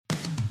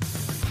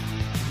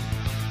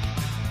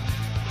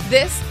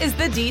This is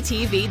the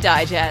DTV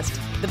Digest,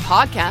 the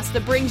podcast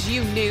that brings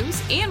you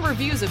news and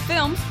reviews of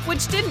films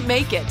which didn't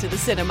make it to the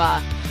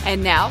cinema.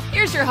 And now,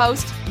 here's your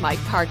host,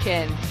 Mike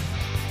Parkin.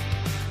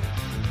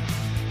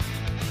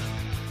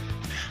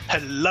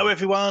 Hello,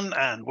 everyone,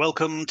 and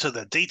welcome to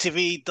the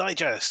DTV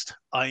Digest.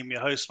 I'm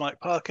your host, Mike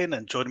Parkin,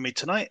 and joining me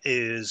tonight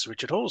is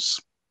Richard Hawes.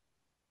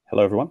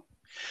 Hello, everyone.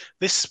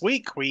 This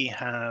week, we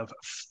have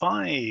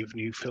 5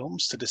 new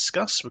films to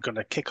discuss. We're going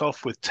to kick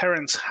off with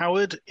Terrence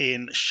Howard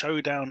in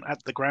Showdown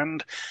at the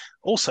Grand,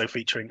 also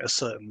featuring a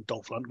certain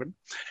Dolph Lundgren.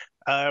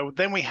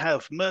 Then we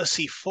have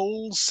Mercy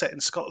Falls, set in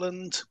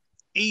Scotland.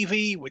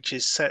 Evie, which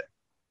is set,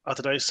 I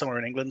don't know, somewhere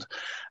in England.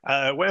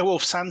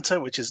 Werewolf Santa,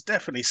 which is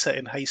definitely set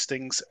in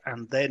Hastings.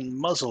 And then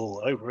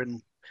Muzzle over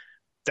in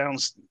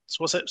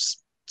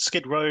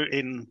Skid Row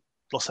in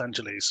Los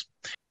Angeles.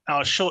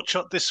 Our short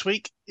shot this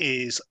week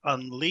is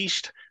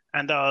Unleashed,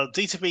 and our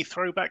DTV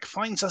throwback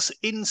finds us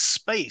in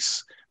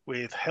space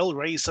with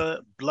Hellraiser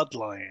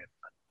Bloodline.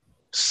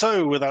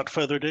 So, without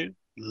further ado,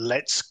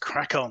 let's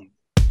crack on.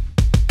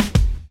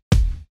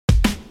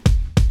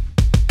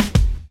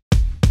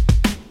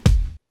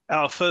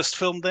 Our first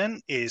film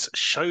then is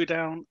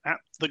Showdown at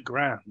the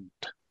Grand.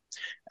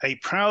 A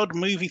proud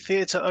movie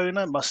theatre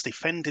owner must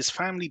defend his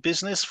family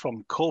business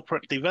from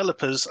corporate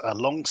developers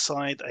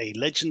alongside a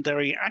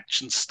legendary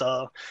action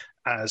star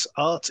as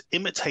art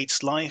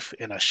imitates life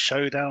in a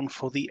showdown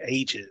for the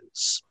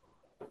ages.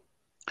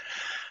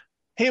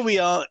 Here we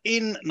are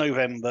in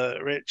November,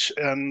 Rich,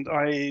 and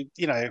I,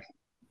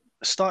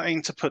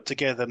 starting to put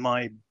together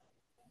my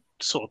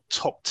sort of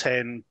top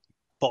 10,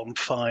 bottom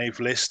 5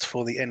 list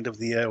for the end of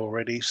the year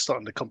already,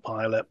 starting to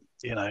compile it,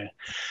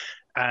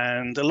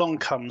 And along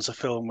comes a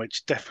film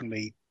which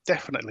definitely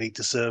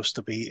deserves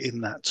to be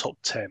in that top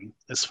 10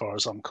 as far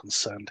as I'm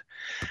concerned.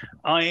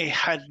 I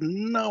had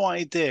no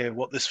idea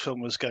what this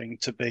film was going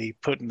to be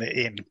putting it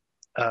in.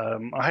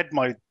 I had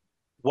my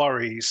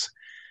worries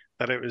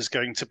that it was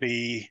going to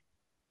be,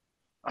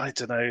 I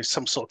don't know,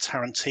 some sort of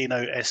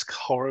Tarantino-esque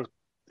horror.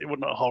 It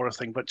wasn't a horror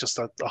thing, but just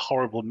a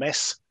horrible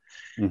mess,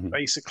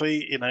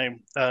 basically,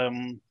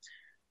 And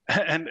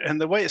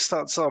the way it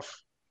starts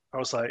off, I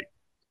was like,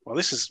 well,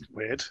 this is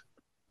weird.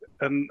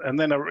 And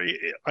then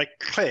I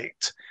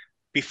clicked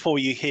before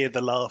you hear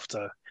the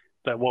laughter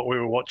that what we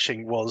were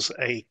watching was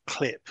a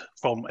clip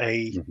from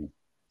a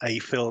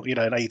film,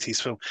 an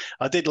 80s film.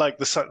 I did like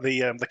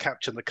the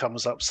caption that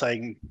comes up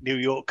saying New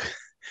York.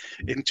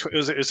 It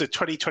was a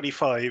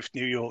 2025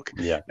 New York,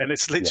 and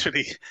it's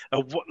literally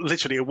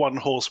a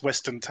one-horse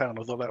Western town.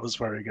 I thought that was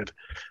very good.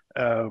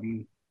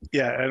 And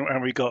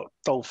we got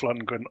Dolph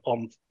Lundgren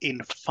in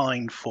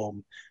fine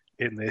form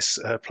in this,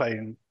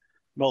 playing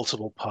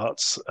multiple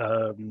parts,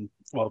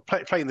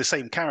 playing the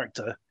same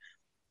character,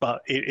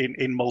 but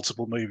in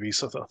multiple movies.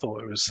 So I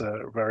thought it was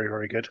very,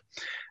 very good.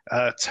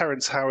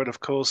 Terrence Howard, of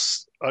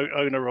course,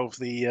 owner of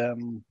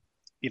the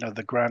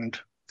the Grand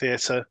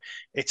Theatre.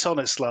 It's on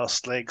its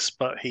last legs,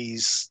 but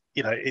he's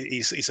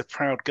a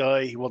proud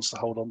guy. He wants to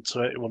hold on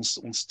to it. He wants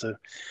to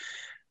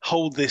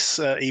hold this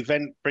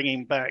event,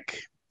 bringing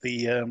back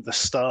the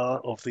star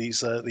of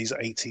these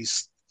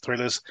 80s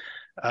thrillers.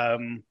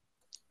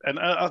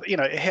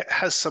 It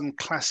has some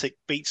classic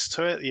beats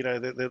to it.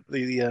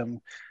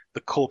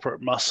 The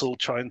corporate muscle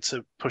trying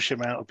to push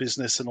him out of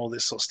business and all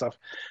this sort of stuff.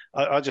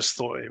 I just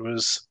thought it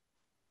was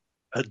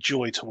a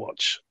joy to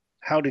watch.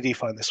 How did you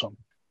find this one?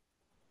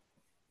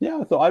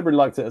 Yeah, I really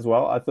liked it as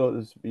well. I thought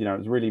it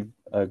was really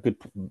a good,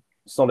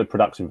 solid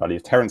production value.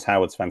 Terrence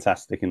Howard's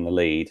fantastic in the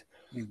lead.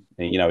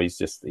 He's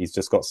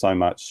just got so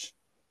much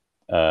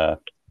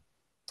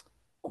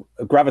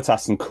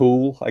gravitas and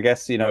cool, I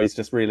guess. He's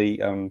just really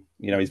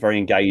he's very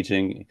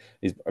engaging.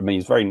 He's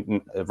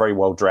very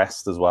well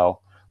dressed as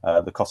well.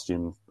 The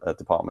costume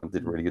department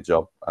did a really good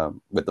job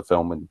with the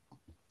film, and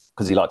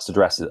because he likes to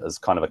dress as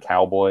kind of a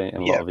cowboy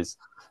in a lot of his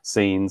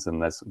scenes,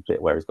 and there's a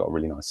bit where he's got a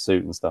really nice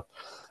suit and stuff.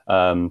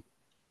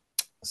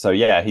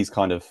 He's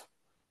kind of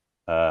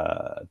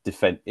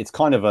it's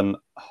kind of an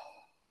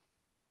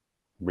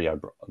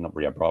not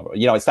Rio Bravo.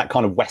 It's that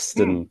kind of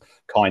Western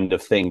kind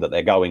of thing that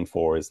they're going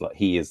for. Is like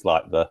he is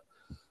like the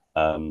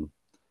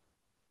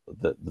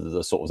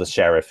sort of the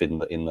sheriff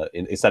in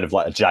instead of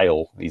like a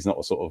jail. He's not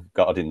a sort of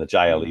guarding the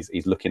jail.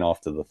 He's looking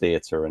after the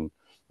theatre and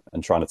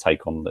trying to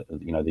take on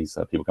these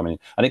people coming in.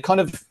 And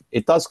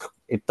it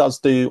does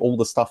do all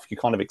the stuff you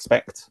kind of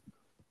expect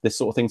this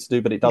sort of thing to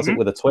do, but it does it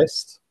with a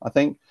twist. I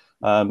think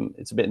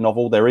it's a bit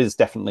novel. There is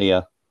definitely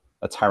a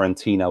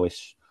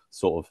Tarantino-ish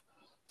sort of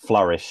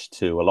flourish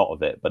to a lot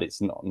of it, but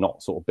it's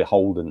not sort of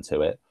beholden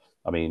to it.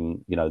 I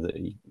mean, you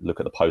look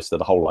at the poster,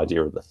 the whole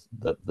idea of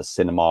the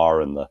cinema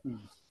and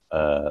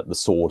the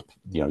sword,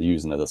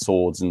 using the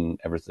swords and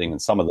everything,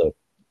 and some of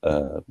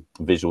the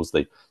visuals,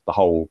 the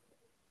whole,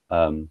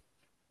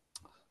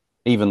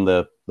 even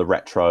the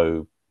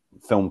retro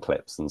film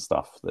clips and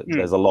stuff.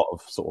 There's a lot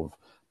of sort of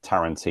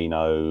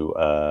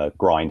Tarantino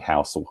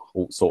grindhouse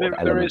all sort of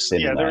elements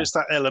in there. There is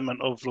that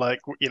element of like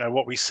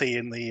what we see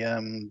in the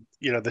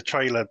the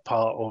trailer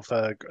part of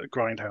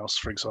Grindhouse,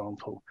 for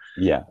example.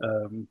 Yeah,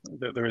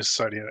 there is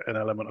certainly an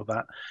element of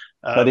that,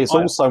 but it's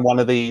also one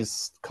of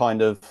these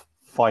kind of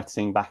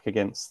fighting back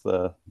against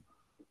the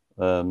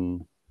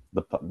sort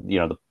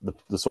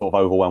of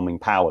overwhelming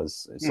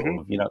powers. It's sort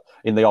of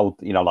in the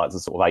old like the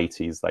sort of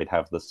 80s, they'd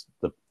have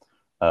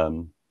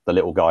the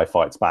little guy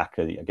fights back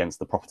against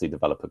the property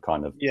developer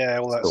kind of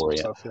all that story.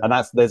 sort of stuff, and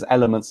there's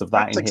elements of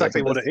that. That's in exactly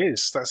here, what it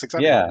is. That's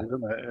exactly what it is,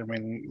 isn't it? I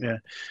mean,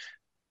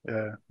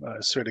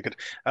 it's really good.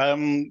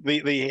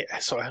 The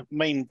sort of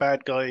main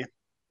bad guy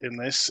in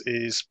this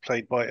is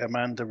played by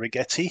Amanda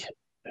Rigetti,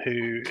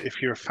 who,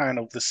 if you're a fan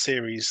of the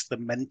series The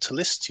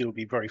Mentalist, you'll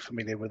be very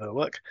familiar with her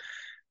work.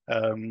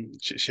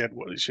 She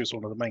was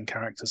one of the main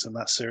characters in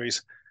that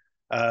series.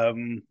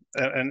 And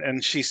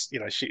she's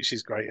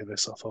she's great in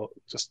this. I thought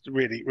just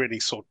really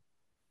sort of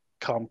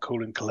calm,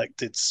 cool, and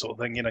collected sort of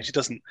thing. She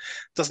doesn't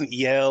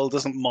yell,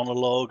 doesn't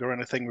monologue or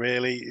anything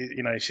really.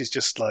 She's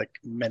just like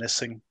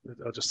menacing.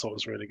 I just thought it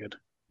was really good.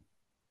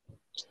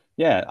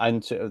 Yeah,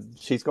 and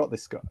she's got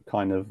this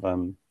kind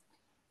of.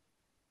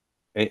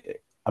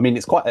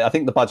 It's quite. I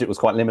think the budget was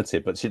quite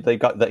limited, but they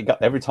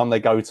got every time they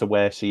go to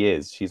where she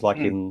is, she's like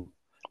in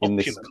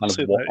this kind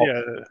of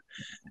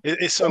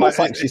it's almost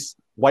like she's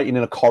waiting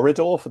in a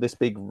corridor for this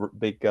big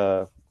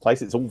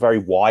place. It's all very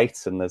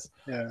white and there's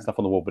stuff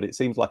on the wall, but it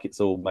seems like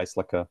it's almost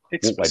like a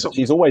walkway. But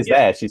she's always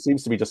there. She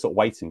seems to be just sort of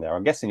waiting there.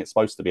 I'm guessing it's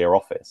supposed to be her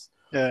office.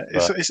 Yeah,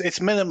 it's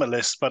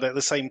minimalist, but at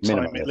the same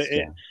time,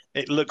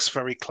 it looks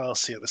very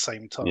classy at the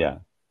same time. Yeah.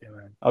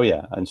 Oh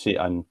yeah, and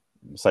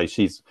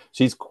she's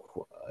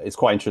it's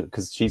quite interesting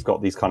because she's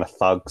got these kind of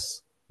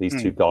thugs, these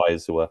two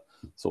guys who are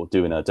sort of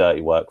doing her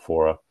dirty work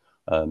for her.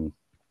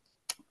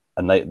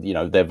 And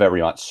they're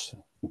very much,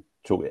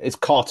 it's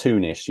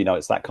cartoonish,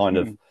 it's that kind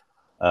of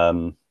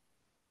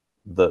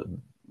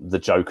the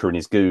Joker and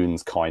his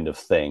goons kind of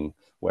thing,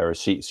 whereas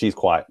she's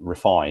quite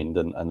refined,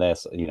 and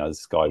there's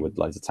this guy with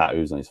loads of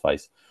tattoos on his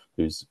face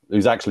who's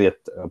actually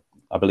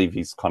I believe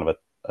he's kind of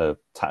a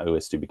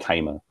tattooist who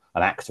became an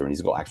actor, and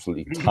he's got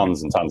actually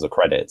tons and tons of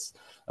credits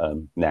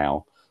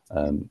now.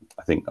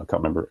 I think I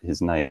can't remember,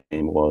 his name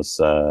was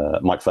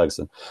Mike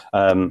Ferguson.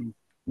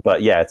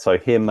 But yeah, so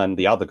him and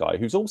the other guy,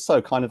 who's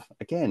also kind of,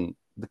 again,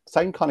 the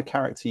same kind of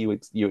character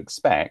you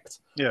expect,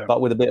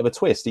 but with a bit of a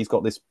twist. He's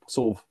got this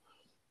sort of,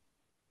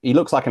 he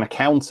looks like an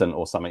accountant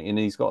or something, and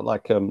he's got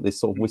like this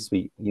sort of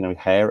wispy,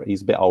 hair.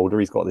 He's a bit older.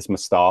 He's got this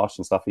moustache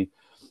and stuff. He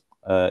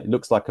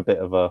looks like a bit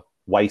of a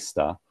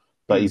waster,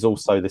 but he's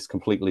also this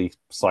completely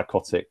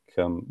psychotic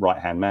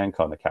right-hand man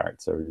kind of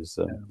character who's,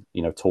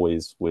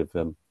 toys with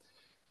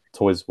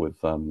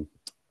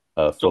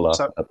Fuller,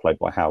 played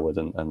by Howard,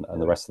 and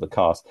the rest of the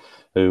cast,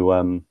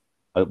 who,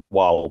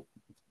 while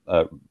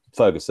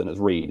Ferguson as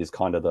Reed is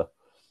kind of the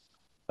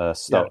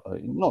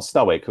not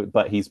stoic,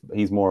 but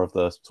he's more of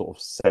the sort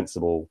of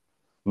sensible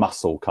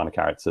muscle kind of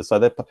character.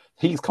 So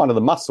he's kind of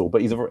the muscle,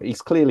 but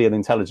he's clearly an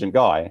intelligent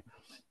guy,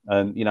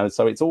 and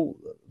so it's all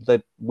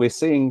that we're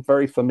seeing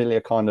very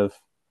familiar kind of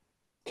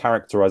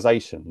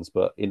characterizations,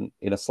 but in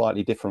a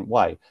slightly different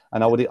way.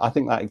 And I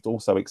think that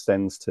also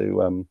extends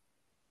to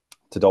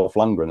Dolph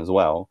Lundgren as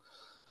well,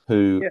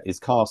 who is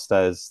cast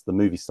as the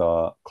movie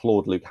star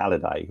Claude Luke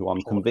Halliday, who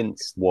I'm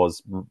convinced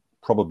was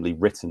probably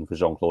written for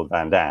Jean-Claude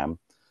Van Damme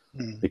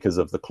because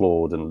of the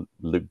Claude and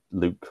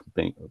Luke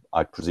being,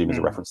 I presume, is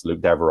a reference to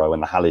Luke Devereaux,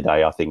 and the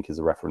Halliday, I think, is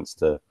a reference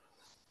to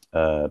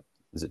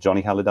is it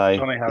Johnny Halliday?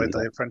 Johnny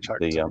Halliday, French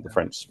actor, the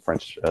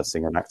French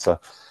singer and actor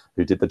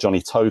who did the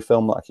Johnny Toe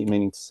film that I keep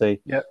meaning to see.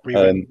 Yeah,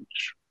 Revenge.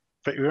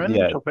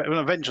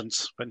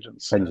 Vengeance.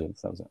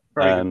 That was it.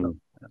 Very good.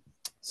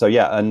 So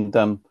yeah, and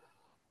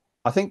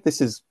I think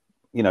this is,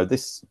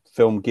 this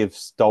film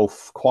gives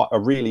Dolph quite a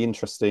really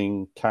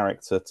interesting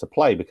character to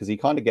play, because he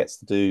kind of gets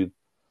to do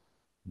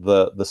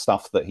the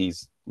stuff that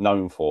he's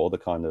known for, the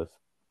kind of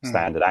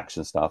standard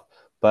action stuff,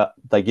 but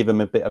they give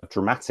him a bit of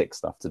dramatic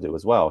stuff to do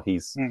as well.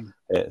 He's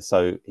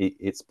so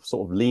it's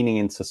sort of leaning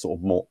into sort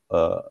of more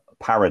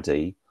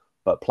parody,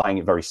 but playing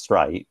it very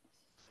straight.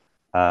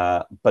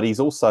 But he's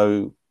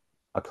also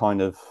a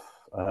kind of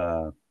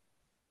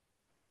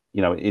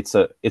it's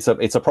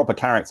a proper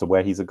character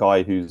where he's a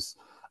guy who's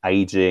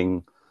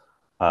aging.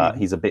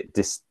 He's a bit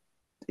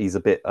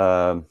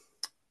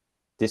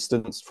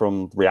distanced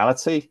from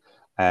reality,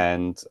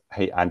 and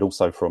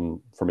also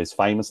from his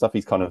fame and stuff.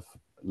 He's kind of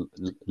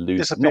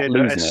disappeared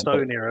in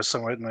Estonia or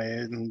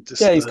something.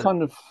 He's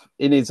kind of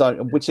in his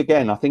own, which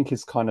again I think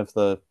is kind of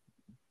the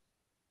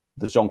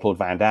Jean-Claude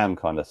Van Damme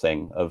kind of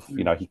thing of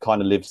he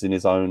kind of lives in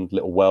his own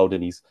little world,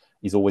 and he's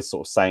always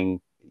sort of saying,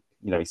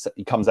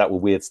 he comes out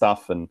with weird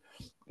stuff, and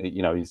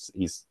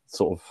he's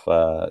sort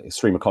of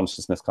stream of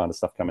consciousness kind of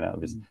stuff coming out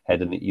of his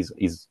head, and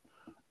he's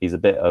a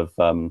bit of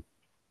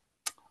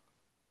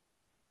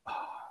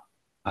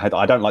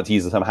I don't like to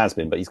use the term has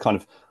been, but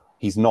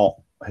he's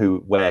not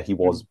where he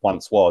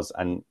once was,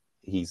 and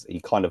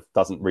he kind of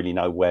doesn't really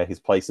know where his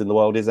place in the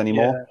world is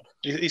anymore.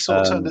 He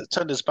sort of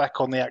turned his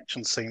back on the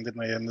action scene,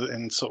 didn't he?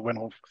 And sort of went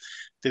off,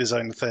 did his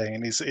own thing.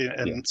 And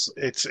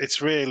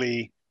it's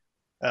really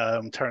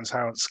Terrence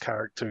Howard's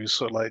character who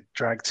sort of like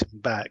dragged him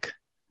back.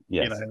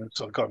 Yes. You know, and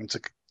sort of got him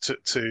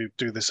to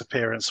do this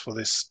appearance for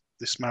this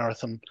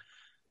marathon.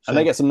 And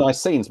they get some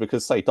nice scenes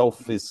because, say,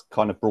 Dolph is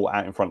kind of brought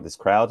out in front of this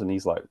crowd, and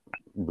he's like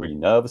really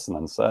nervous and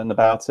uncertain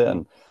about it,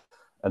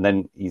 and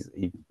then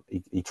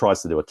he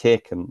tries to do a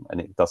kick, and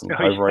it doesn't go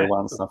very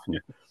well and stuff.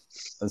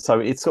 And so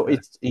it's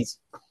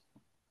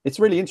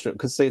really interesting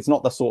because it's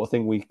not the sort of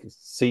thing we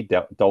see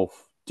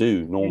Dolph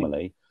do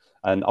normally.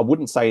 And I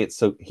wouldn't say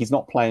he's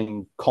not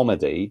playing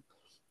comedy.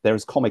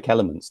 There's comic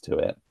elements to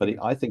it, but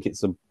I think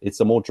it's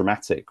a more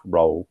dramatic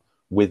role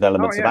with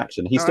elements of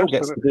action. He still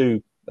gets to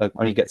do.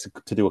 He gets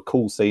to do a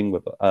cool scene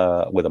with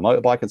a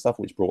motorbike and stuff,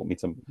 which brought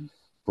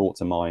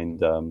to mind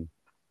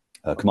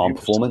Command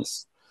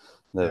Performance.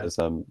 There's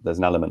an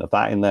element of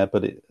that in there,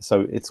 but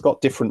it's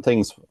got different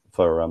things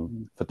for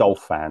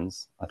Dolph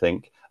fans. I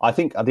think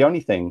the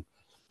only thing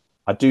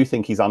I do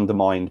think he's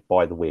undermined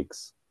by the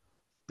wigs.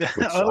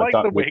 I like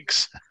the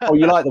wigs. Oh,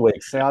 you like the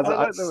wigs? Yeah, I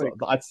like the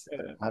wigs.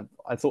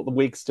 I thought the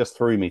wigs just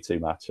threw me too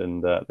much,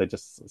 and they're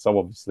just so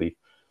obviously.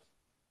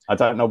 I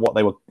don't know what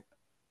they were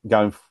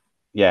going.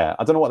 Yeah,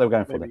 I don't know what they were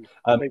going for there.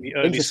 Maybe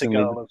early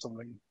Seagal or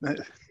something. Yeah,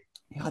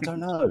 I don't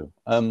know.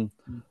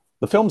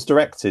 The film's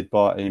directed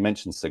by, you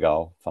mentioned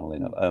Seagal, funnily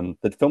enough.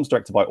 The film's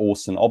directed by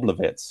Orson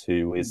Oblowitz,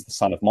 who is the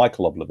son of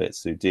Michael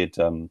Oblowitz, who did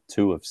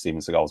two of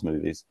Steven Seagal's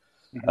movies,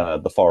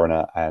 The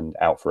Foreigner and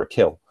Out for a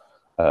Kill,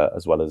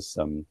 as well as,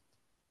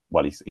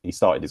 he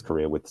started his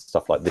career with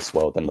stuff like This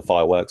World and The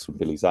Fireworks with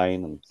Billy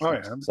Zane.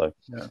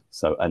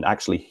 And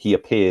actually he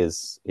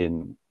appears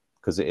in,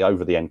 because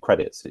over the end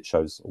credits, it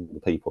shows all the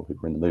people who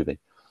were in the movie.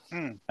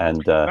 And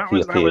that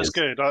was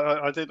good.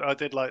 I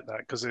did like that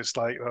because it's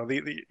like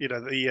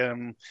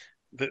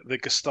the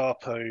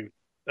Gestapo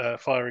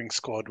firing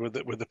squad with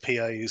the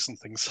PAs and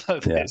things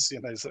like this.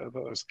 You know, so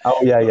that was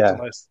a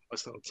nice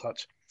little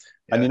touch.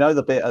 Yeah. And you know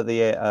the bit at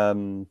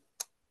the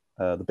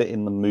bit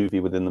in the movie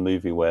within the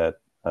movie where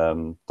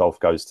Dolph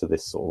goes to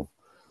this sort of,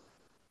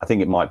 I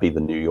think it might be the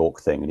New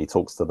York thing, and he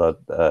talks to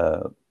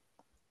the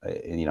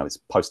it's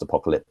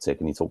post-apocalyptic,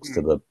 and he talks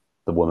to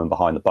the woman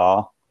behind the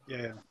bar.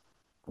 Yeah.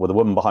 Well, the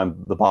woman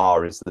behind the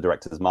bar is the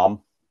director's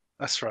mum.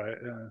 That's right.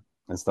 Yeah.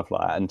 And stuff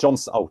like that. And John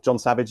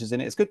Savage is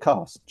in it. It's a good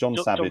cast. John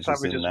Savage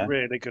is in there.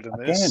 Really good in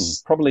Again,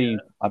 this. probably. Yeah.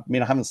 I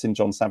mean, I haven't seen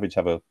John Savage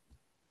have a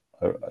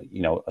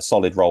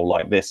solid role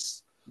like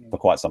this for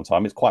quite some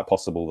time. It's quite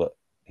possible that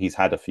he's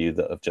had a few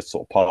that have just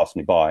sort of passed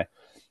me by.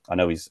 I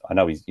know he's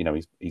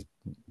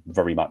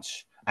very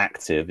much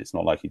active. It's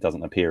not like he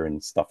doesn't appear in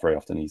stuff very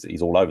often.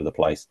 He's all over the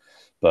place,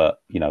 but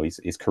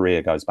his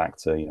career goes back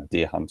to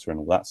Deer Hunter and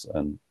all that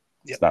and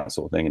that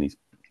sort of thing. And he's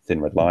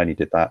Thin Red Line. He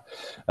did that,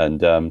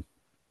 and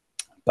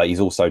but he's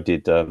also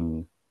did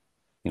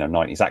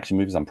 90s action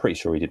movies. I'm pretty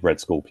sure he did Red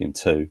Scorpion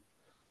 2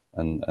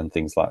 and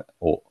things like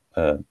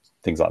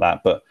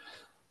that. But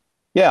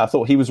yeah, I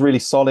thought he was really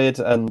solid,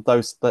 and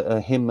those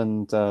him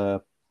and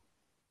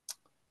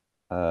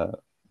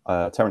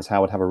Terrence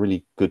Howard have a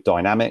really good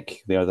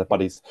dynamic. Their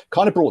buddies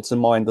kind of brought to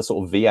mind the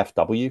sort of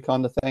VFW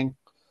kind of thing,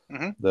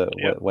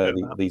 where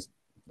these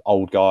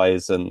old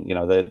guys and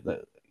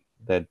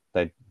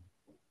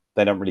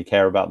they don't really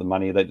care about the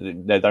money.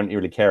 They don't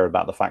really care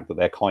about the fact that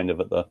they're kind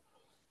of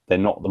they're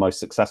not the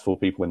most successful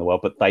people in the world,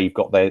 but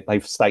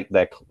they've staked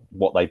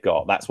what they've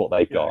got. That's what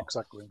they've got.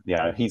 Exactly.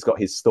 Yeah, he's got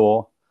his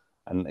store,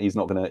 and he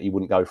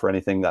wouldn't go for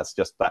anything.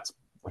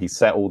 He's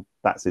settled.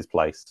 That's his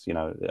place,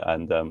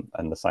 and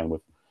the same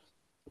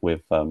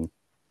with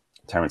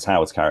Terrence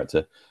Howard's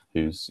character,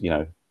 who's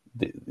the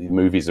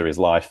movies are his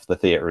life, the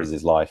theater is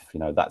his life.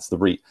 That's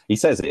he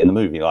says it in the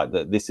movie, like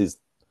that. This is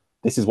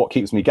what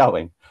keeps me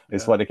going.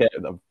 It's what I get.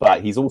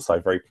 But he's also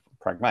very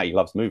pragmatic. He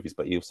loves movies,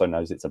 but he also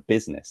knows it's a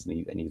business,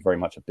 and he's very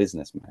much a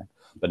businessman.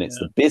 But it's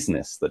the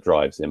business that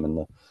drives him,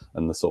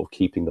 and the sort of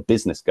keeping the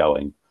business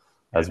going,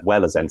 as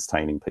well as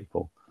entertaining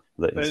people.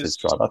 That is his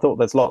drive. I thought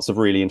there's lots of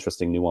really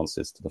interesting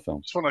nuances to the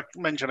film. Just want to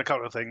mention a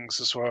couple of things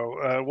as well.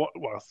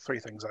 Three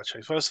things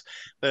actually. First,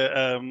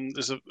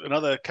 there's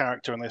another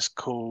character in this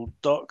called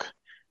Doc,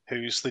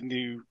 who's the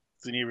new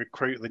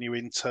recruit, the new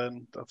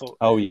intern. I thought.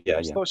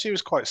 I thought she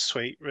was quite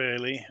sweet,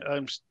 really.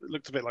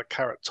 Looked a bit like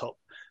Carrot Top,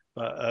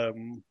 but I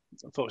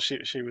thought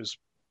she was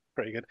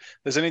pretty good.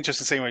 There's an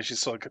interesting scene where she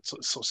sort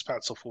of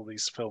spouts off all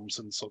these films,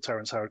 and sort of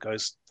Terrence Howard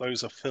goes,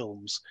 "Those are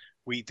films.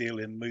 We deal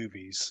in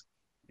movies."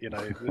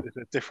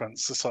 The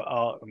difference, it's like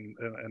art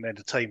and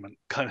entertainment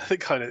kind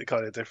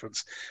of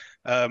difference.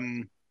 There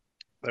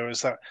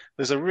was that.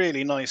 There's a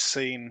really nice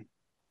scene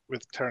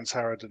with Terrence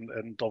Howard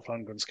and Dolph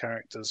Lundgren's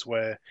characters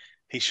where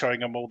he's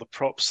showing them all the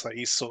props that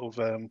he's sort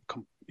of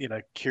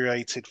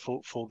curated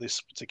for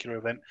this particular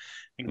event,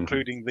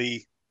 including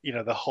the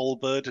whole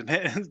bird in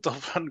it. And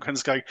Dolph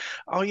Lundgren's going,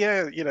 "Oh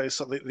yeah,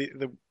 so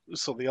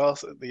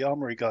the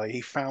armory guy,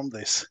 he found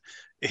this."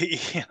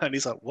 And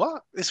he's like,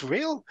 "What? It's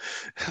real?"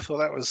 I thought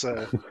that was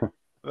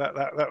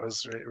That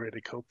was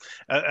really cool,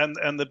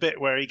 and the bit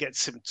where he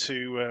gets him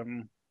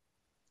to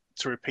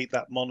repeat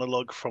that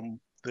monologue from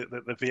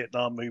the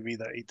Vietnam movie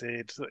that he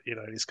did. You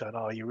know, he's going,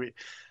 "Oh,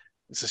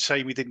 it's a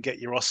shame you didn't get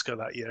your Oscar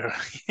that year."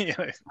 You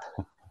know,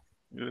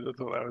 I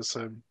thought that was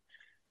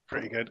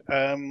pretty good.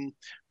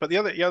 But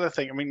the other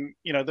thing, I mean,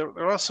 you know,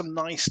 there are some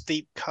nice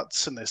deep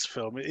cuts in this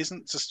film. It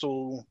isn't just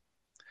all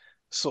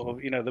sort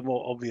of, you know, the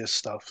more obvious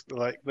stuff.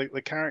 Like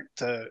the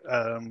character,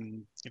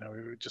 you know,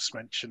 we were just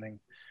mentioning,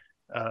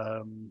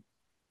 um,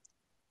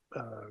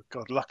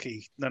 God,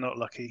 Lucky. No, not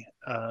Lucky.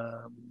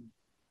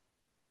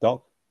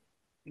 Doc?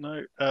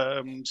 No,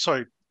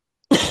 sorry,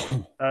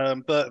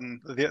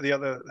 Burton, the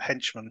other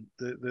henchman,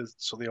 the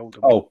sort of the older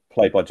one. Oh,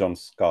 played by John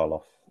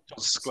Scarloff.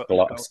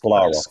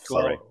 Sklarov,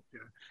 sorry. Yeah.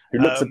 Who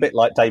looks a bit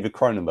like David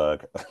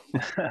Cronenberg.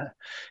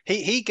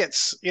 he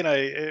gets, you know,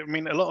 I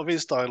mean, a lot of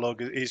his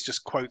dialogue is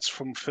just quotes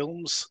from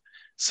films.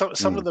 Some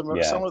of them are,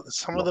 yeah,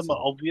 some of them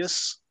are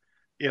obvious,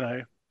 you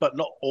know, but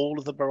not all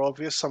of them are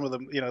obvious. Some of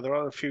them, you know, there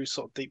are a few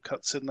sort of deep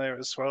cuts in there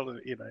as well,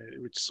 you know,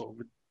 which sort of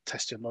would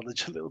test your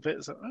knowledge a little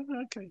bit. So,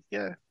 oh, okay,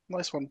 yeah,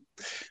 nice one.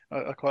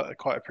 I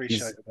quite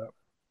appreciated that.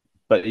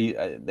 But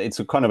it's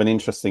a kind of an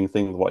interesting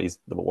thing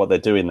what they're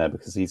doing there,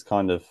 because he's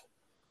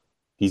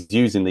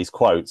using these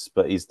quotes,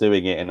 but he's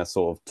doing it in a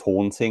sort of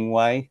taunting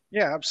way.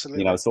 Yeah,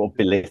 absolutely. You know, sort of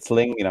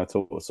belittling. You know,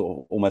 sort of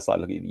almost like,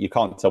 look, you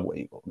can't tell.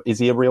 Is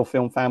he a real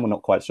film fan? We're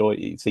not quite sure.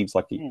 It seems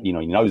like he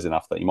knows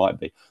enough that he might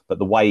be, but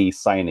the way he's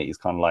saying it is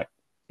kind of like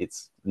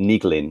it's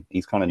niggling.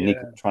 He's kind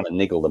of trying to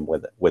niggle them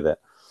with it.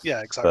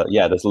 Yeah, exactly. But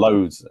yeah, there's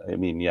loads. I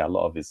mean, yeah, a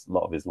lot of his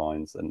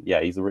lines, and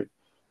yeah, he's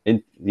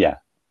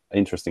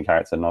interesting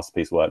character, nice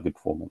piece of work, good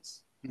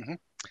performance. Mm-hmm.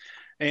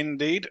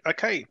 Indeed.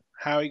 Okay,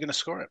 how are you going to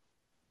score it?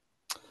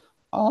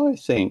 I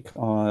think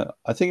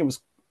it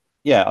was,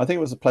 I think it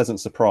was a pleasant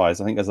surprise.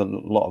 I think there's a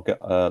lot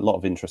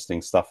of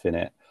interesting stuff in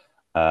it.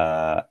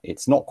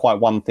 It's not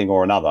quite one thing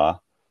or another.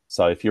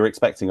 So if you're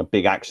expecting a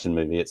big action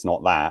movie, it's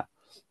not that.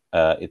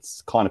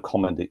 It's kind of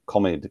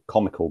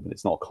comical, but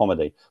it's not a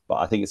comedy. But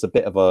I think it's a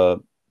bit of a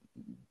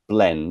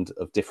blend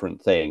of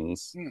different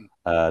things.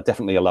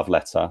 Definitely a love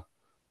letter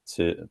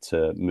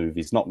to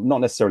movies, not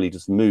necessarily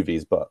just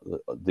movies, but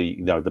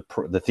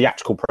the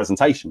theatrical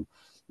presentation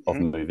of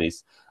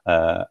movies.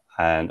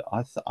 And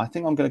I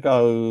think I'm going to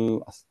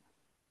go.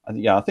 I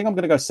think I'm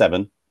going to go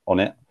 7 on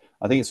it.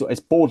 I think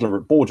it's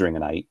bordering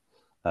an 8.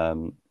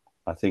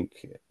 I think,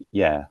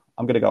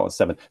 I'm going to go on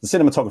 7. The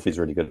cinematography is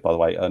really good, by the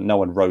way.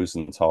 Noah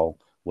Rosenthal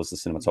was the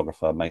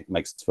cinematographer,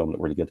 makes the film look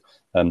really good.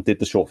 Did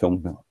the short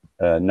film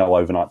No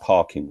Overnight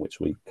Parking, which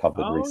we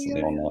covered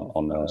recently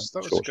on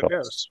Short Shots. Yeah,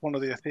 it's one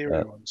of the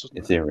Ethereum ones.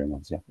 Ethereum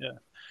ones,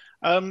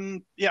 no,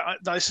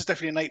 this is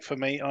definitely an 8 for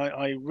me.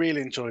 I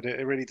really enjoyed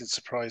it. It really did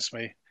surprise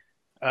me.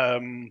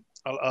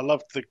 I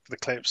loved the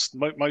clips.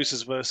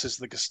 Moses versus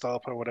the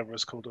Gestapo, whatever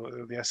it's called,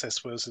 or the SS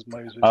versus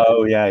Moses.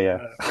 Oh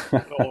yeah.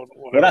 Well,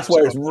 that's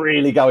where it's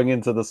really going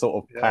into the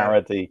sort of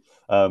parody,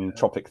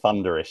 Tropic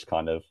Thunderish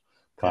kind of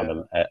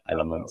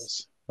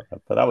elements.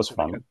 But that was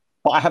fun. Good.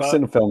 But I have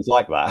seen films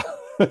like that.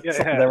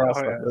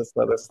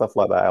 There's stuff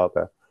like that out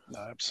there.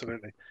 No,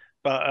 absolutely.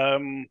 But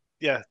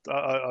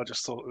I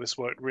just thought this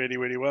worked really,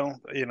 really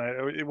well. You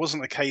know, it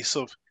wasn't a case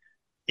of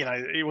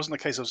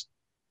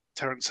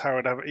Terrence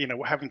Howard,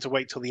 having to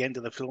wait till the end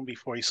of the film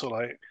before he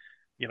sort of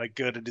like,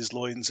 girded his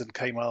loins and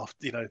came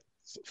after,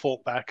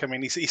 fought back. I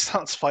mean, he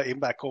starts fighting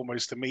back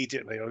almost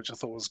immediately, which I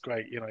thought was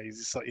great. You know,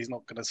 he's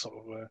not going to sort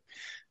of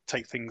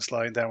take things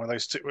lying down when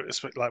those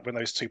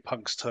two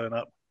punks turn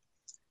up.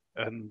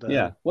 And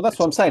well, that's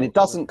what I'm saying. It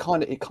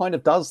kind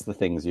of does the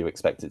things you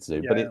expect it to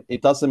do, but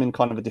it does them in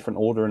kind of a different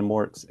order and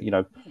more,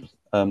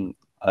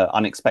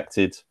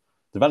 unexpected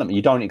development.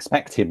 You don't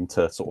expect him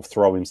to sort of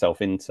throw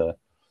himself into,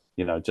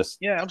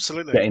 just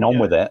absolutely getting on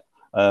with it.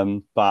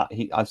 But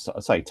I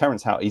say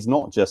Terrence Howard, he's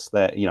not just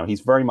there. He's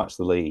very much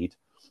the lead.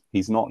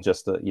 He's not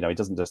just he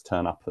doesn't just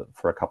turn up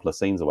for a couple of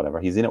scenes or whatever.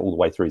 He's in it all the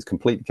way through. He's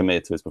completely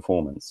committed to his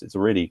performance. It's a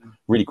really,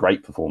 really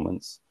great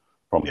performance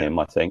from him,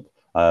 I think.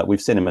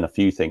 We've seen him in a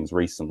few things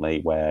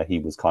recently where he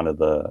was kind of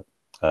the,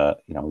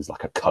 he was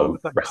like a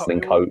wrestling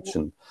coach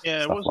and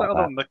stuff what was like that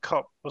that. On the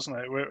cop, wasn't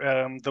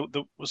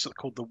it? Was it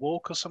called The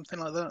Walk or something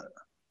like that?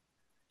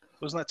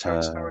 Wasn't that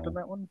Terrence Howard in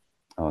that one?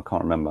 Oh, I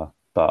can't remember,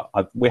 but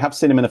we have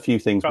seen him in a few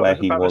things where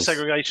he was the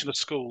segregation of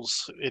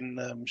schools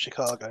in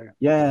Chicago.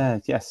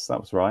 Yes, that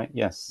was right.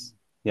 Yes,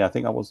 I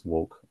think that was The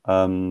Walk.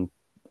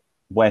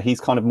 Where he's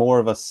kind of more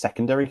of a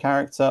secondary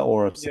character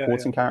or a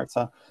supporting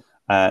character.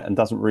 And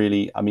doesn't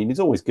really. I mean, he's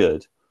always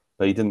good,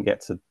 but he didn't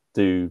get to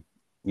do.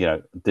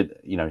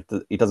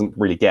 He doesn't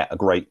really get a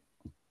great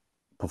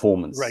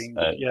performance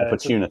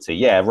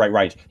opportunity.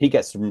 Range. He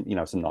gets some,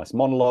 some nice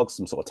monologues,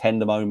 some sort of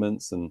tender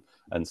moments, and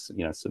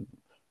some.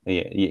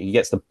 He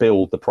gets to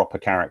build the proper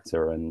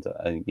character and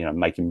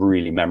make him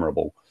really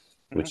memorable,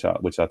 which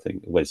I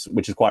think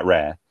which is quite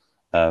rare.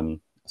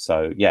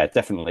 So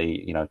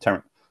definitely,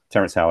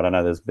 Terrence Howard. I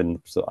know there's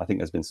been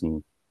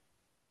some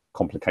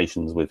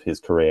complications with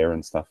his career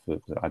and stuff.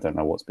 I don't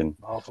know what's been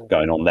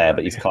going on there,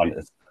 but he's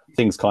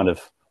things kind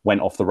of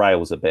went off the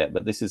rails a bit.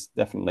 But this is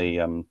definitely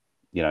him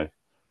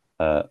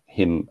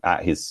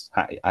at his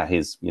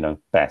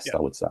best, Yeah. I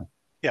would say.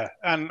 Yeah,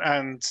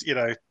 and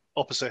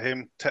opposite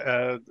him,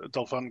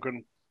 Dolph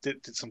Lundgren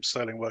did some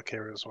sterling work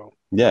here as well.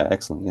 Yeah,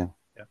 excellent. Yeah.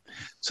 Yeah.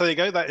 So there you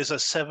go. That is a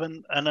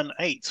 7 and an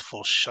 8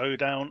 for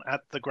Showdown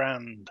at the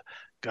Grand.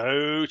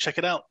 Go check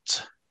it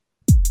out.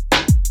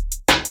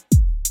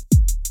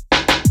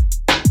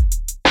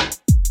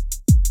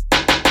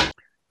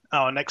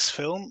 Our next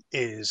film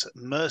is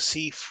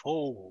Mercy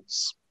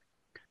Falls.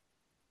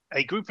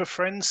 A group of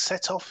friends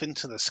set off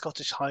into the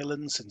Scottish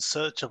Highlands in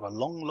search of a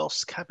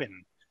long-lost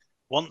cabin.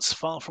 Once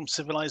far from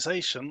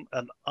civilization,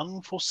 an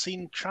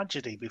unforeseen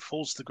tragedy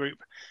befalls the group,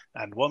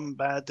 and one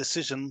bad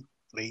decision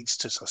leads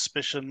to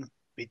suspicion,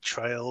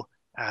 betrayal,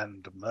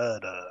 and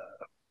murder.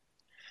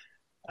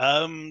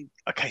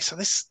 Okay, so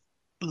this,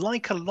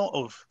 like a lot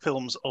of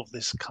films of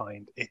this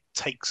kind, it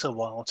takes a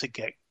while to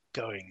get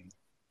going.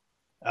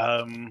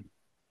 And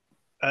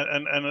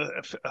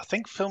I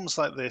think films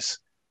like this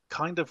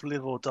kind of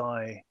live or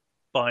die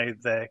by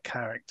their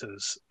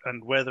characters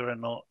and whether or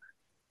not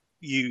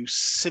you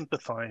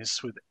sympathize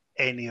with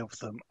any of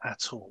them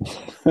at all.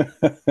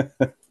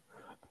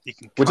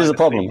 Which is a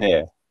problem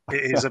here.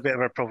 It is a bit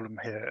of a problem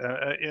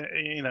here.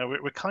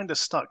 We're kind of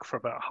stuck for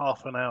about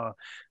half an hour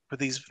with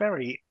these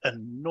very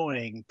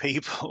annoying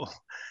people.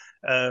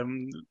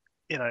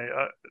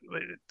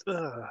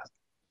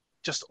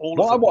 Just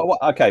all of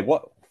them.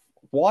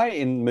 Why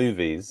in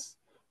movies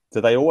do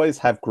they always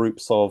have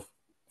groups of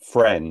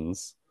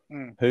friends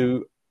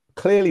who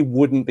clearly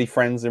wouldn't be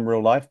friends in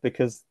real life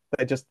because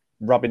they're just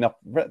rubbing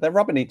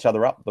each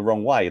other up the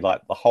wrong way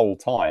like the whole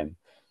time?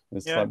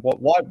 It's like,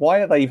 why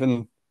are they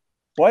even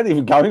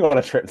going on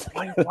a trip?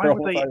 Why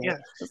would they? Yeah,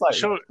 it's like,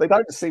 sure. They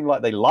don't seem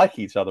like they like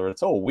each other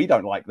at all. We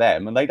don't like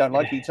them, and they don't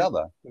like each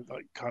other.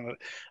 Like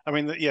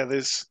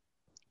there's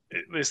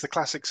the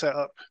classic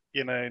setup.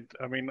 I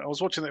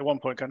was watching it at one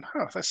point, going,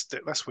 "Oh,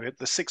 that's weird."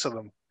 There's 6 of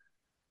them.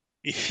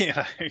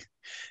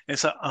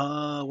 It's like,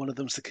 one of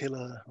them's the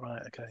killer,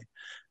 right? Okay,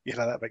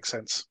 that makes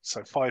sense.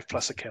 So 5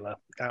 plus a killer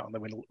out in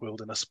the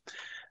wilderness.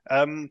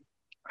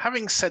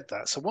 Having said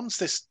that, so once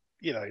this,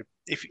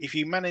 if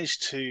you manage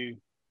to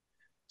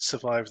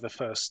survive the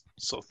first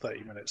sort of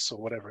 30 minutes or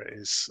whatever it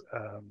is,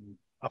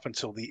 up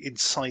until the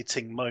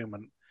inciting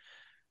moment,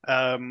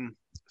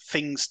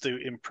 things do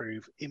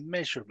improve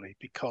immeasurably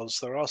because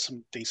there are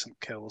some decent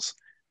kills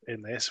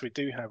in this. We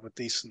do have a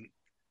decent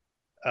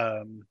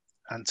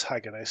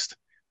antagonist.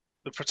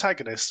 The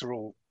protagonists are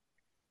all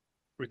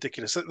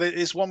ridiculous. There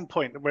is one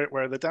point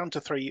where they're down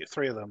to three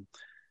of them,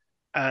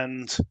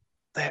 and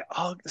they're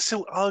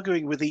still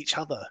arguing with each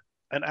other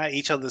and at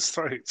each other's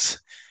throats.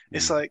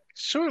 It's like,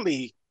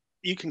 surely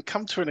you can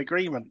come to an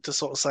agreement to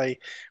sort of say,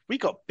 we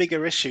got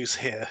bigger issues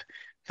here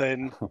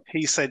than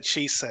he said,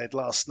 she said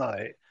last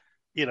night.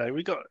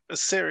 We got a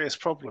serious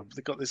problem.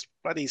 They've got this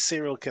bloody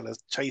serial killer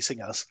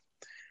chasing us.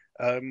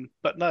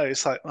 But no,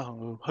 it's like,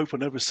 oh, hope I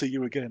never see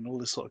you again, all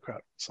this sort of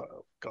crap. So,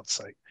 oh, God's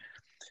sake.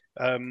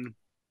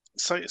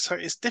 So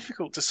it's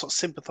difficult to sort of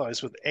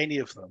sympathize with any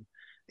of them.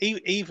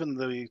 Even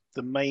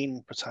the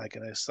main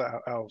protagonist,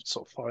 our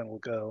sort of final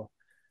girl,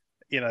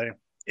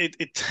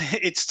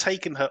 it's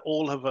taken her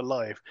all of her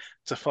life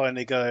to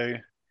finally go,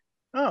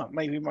 oh,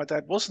 maybe my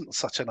dad wasn't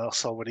such an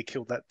arsehole when he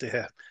killed that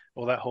deer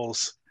or that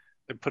horse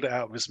and put it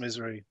out of his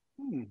misery.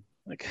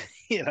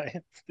 Okay,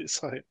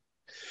 it's like,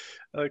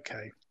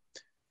 okay.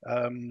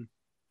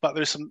 But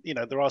there's some,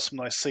 there are some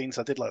nice scenes.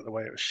 I did like the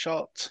way it was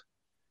shot.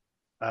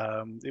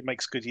 It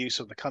makes good use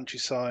of the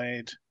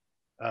countryside.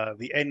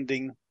 The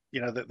ending,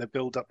 the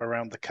build up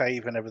around the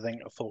cave and everything,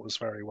 I thought was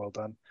very well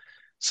done.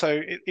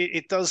 So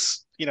it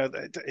does,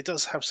 it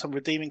does have some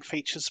redeeming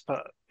features,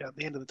 but at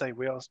the end of the day,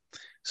 we are,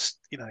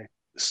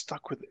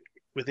 stuck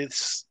with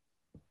this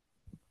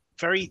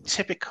very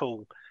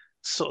typical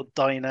sort of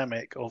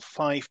dynamic of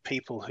 5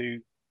 people who,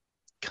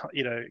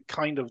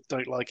 kind of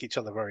don't like each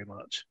other very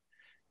much.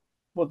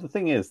 Well, the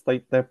thing is,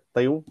 they're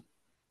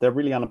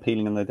really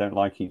unappealing and they don't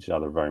like each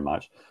other very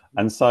much.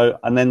 And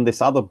then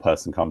this other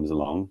person comes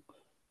along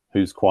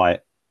who's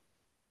quite,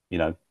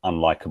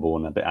 unlikable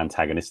and a bit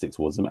antagonistic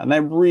towards them. And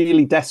they're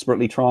really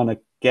desperately trying to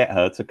get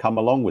her to come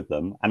along with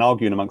them and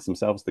arguing amongst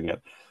themselves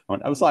together.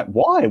 I was like,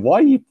 why? Why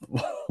are you?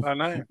 I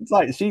know. It's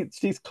like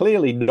she's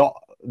clearly not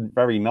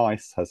very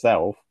nice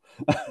herself.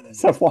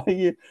 So why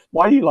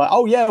are you like,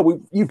 oh yeah,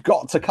 you've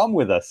got to come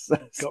with us.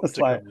 Come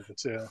with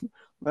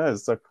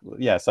us,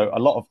 yeah. So a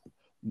lot of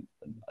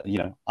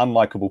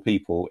unlikable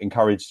people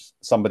encourage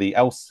somebody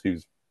else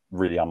who's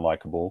really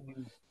unlikable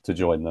to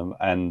join them,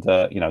 and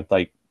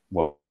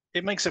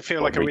it makes it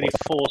feel like a really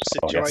forced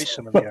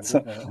situation at the end,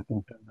 isn't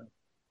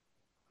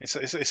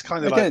it? It's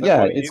kind of like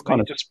they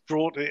just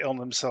brought it on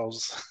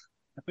themselves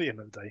at the end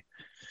of the day.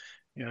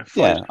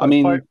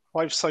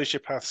 Five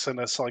sociopaths and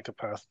a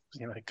psychopath,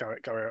 go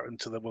out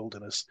into the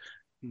wilderness.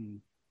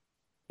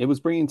 It was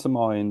bringing to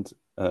mind.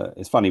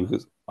 It's funny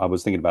because I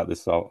was thinking about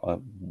this.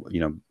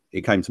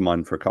 It came to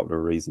mind for a couple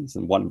of reasons,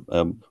 and one,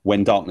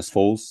 When Darkness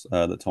Falls,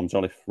 that Tom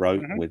Jolliffe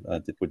wrote with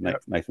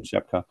Nathan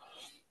Shepka.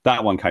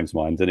 that one came to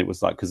mind, and it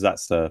was like because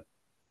that's a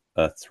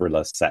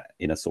thriller set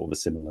in a sort of a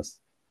similar,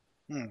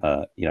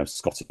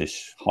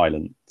 Scottish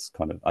Highlands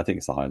kind of. I think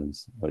it's the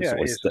Highlands. But Yeah,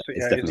 it's it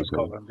is definitely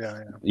Scotland.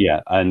 Yeah.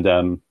 Yeah,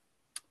 and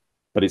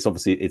but it's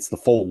obviously it's the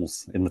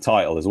falls in the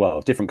title as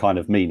well, different kind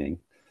of meaning.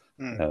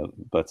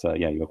 But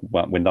you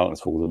got When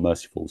Darkness Falls and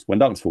Mercy Falls. When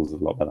Darkness Falls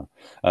is a lot better.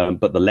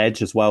 But the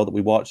Ledge as well that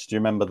we watched. Do you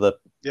remember the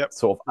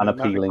sort of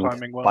unappealing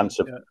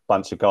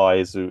bunch of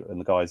guys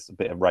and the guy's a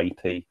bit of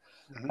rapey,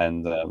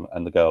 and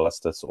the girl has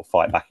to sort of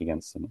fight back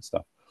against them and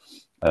stuff.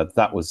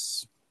 That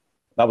was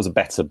a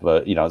better,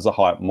 but it was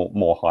a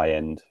more high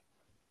end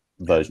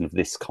version of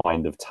this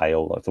kind of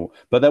tale, I thought.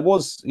 But there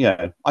was,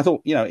 I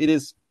thought, it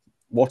is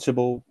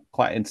watchable,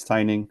 quite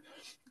entertaining.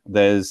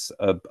 There's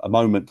a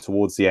moment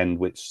towards the end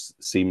which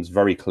seems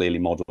very clearly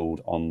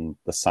modelled on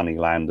the Sonny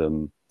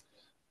Landham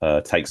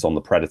takes on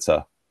the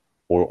Predator,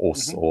 or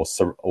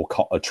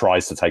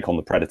tries to take on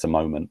the Predator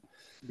moment.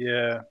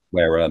 Yeah,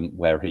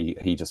 where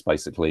he just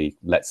basically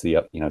lets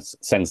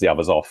sends the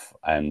others off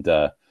and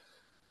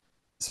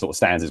sort of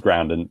stands his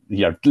ground and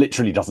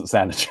literally doesn't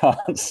stand a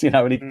chance.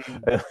 And he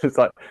it's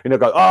like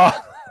goes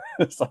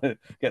so it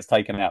gets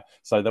taken out.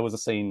 So there was a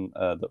scene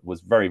that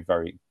was very,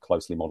 very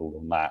closely modelled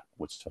on that,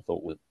 which I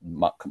thought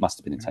must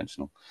have been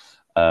intentional.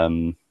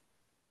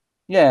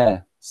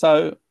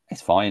 So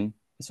it's fine.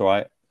 It's all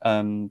right.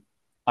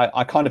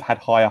 I kind of had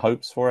higher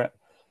hopes for it.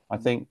 I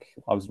think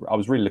I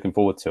was really looking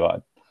forward to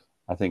it.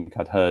 I think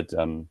I'd heard,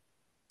 the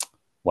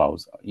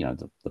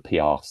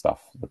PR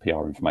stuff, the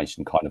PR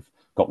information kind of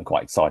got me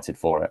quite excited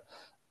for it.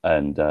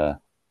 And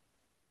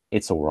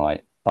it's all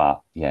right.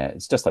 But yeah,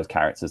 it's just those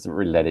characters that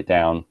really let it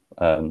down.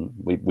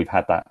 We've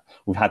had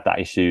that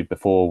issue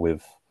before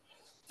with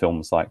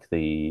films like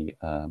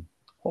what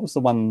was the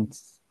one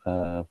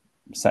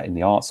set in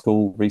the art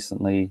school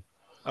recently?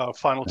 Oh,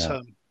 Final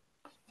Term.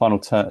 Final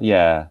Term,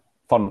 yeah.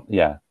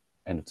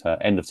 End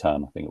of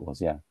term, I think it was.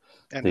 Yeah.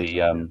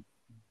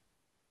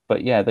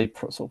 But yeah, they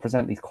sort of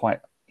present these quite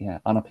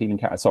unappealing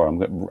characters.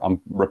 Sorry,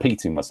 I'm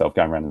repeating myself,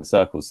 going around in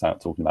circles,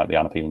 talking about the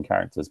unappealing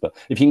characters. But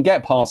if you can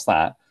get past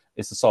that,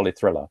 it's a solid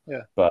thriller.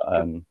 Yeah. But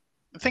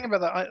the thing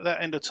about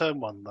that end of term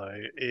one though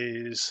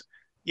is,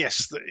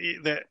 yes,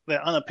 they're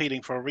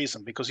unappealing for a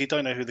reason, because you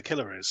don't know who the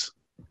killer is.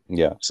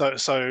 Yeah.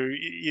 So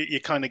you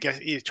kind of guess,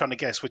 you're trying to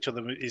guess which of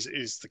them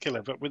is the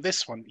killer. But with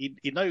this one,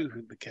 you know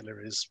who the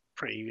killer is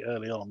pretty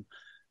early on,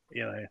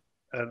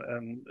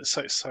 and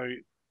so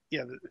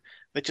yeah,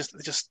 they're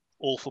just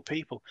awful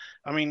people.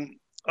 I mean,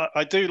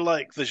 I do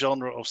like the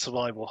genre of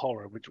survival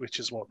horror, which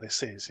is what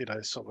this is.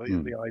 Sort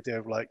of the idea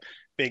of like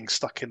being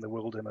stuck in the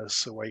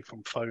wilderness, away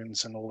from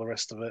phones and all the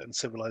rest of it, and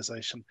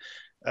civilization,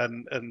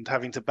 and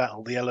having to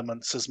battle the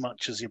elements as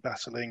much as you're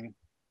battling,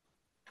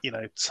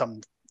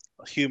 some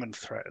human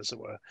threat, as it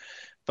were.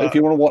 But if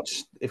you want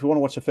to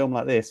watch a film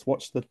like this,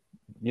 watch the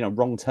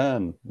Wrong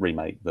Turn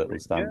remake that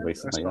was done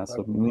recently. That's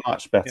a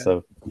much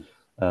better,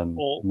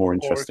 more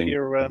interesting.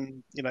 Or if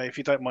you're, if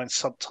you don't mind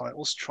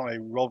subtitles, try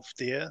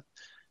Rovdir,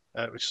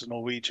 which is a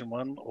Norwegian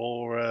one,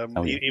 or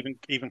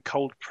even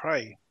Cold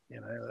Prey.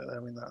 I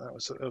mean that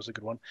was a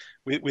good one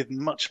with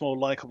much more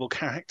likable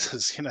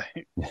characters.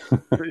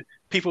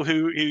 People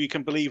who you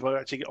can believe are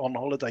actually on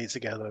holiday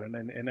together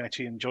and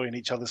actually enjoying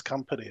each other's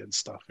company and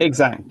stuff.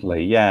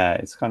 Exactly. Yeah,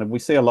 it's kind of, we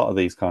see a lot of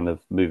these kind of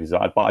movies,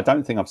 but I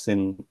don't think I've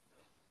seen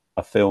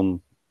a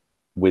film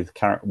with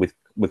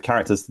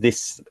characters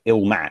this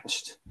ill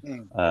matched,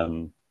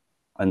 and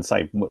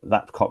say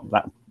that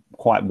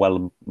quite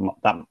well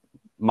that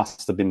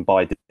must have been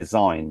by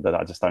design, but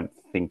I just don't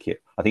think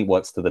it. I think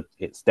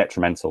it's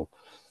detrimental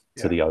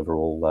to the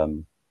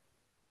overall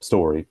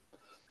story,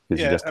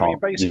 because you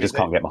just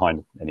can't get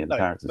behind any of the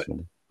characters.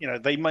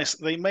 But,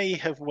 they may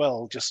have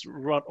well just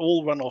run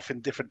off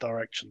in different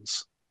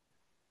directions.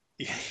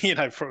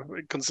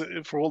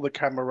 For all the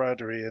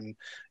camaraderie and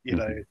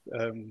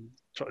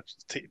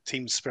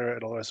team spirit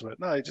and all the rest of it.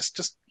 No,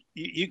 just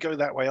you go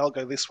that way, I'll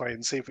go this way,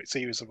 and see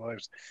who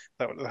survives.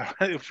 That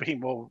would be a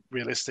more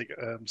realistic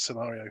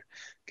scenario,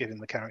 given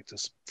the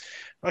characters.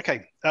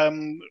 Okay.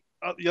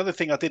 The other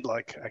thing I did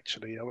like,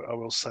 actually, I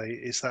will say,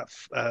 is that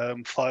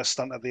fire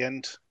stunt at the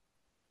end.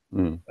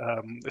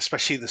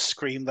 Especially the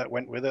scream that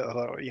went with it. I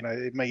thought,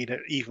 it made it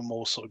even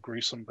more sort of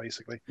gruesome,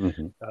 basically. I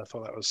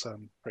thought that was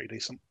pretty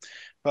decent.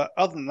 But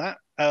other than that,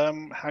 how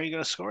are you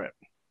going to score it?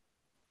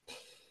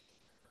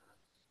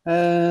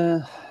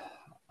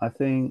 I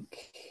think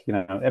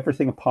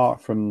everything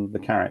apart from the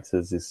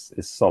characters is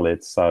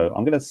solid. So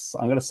I'm gonna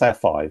say a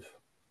 5.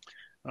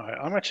 All right,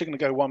 I'm actually going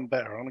to go one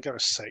better. I'm going to go a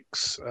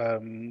 6,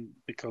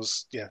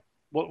 because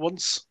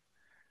once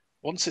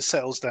it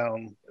settles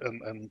down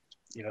and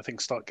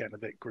things start getting a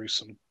bit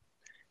gruesome,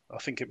 I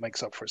think it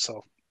makes up for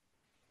itself.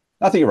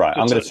 I think you're right.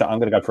 I'm going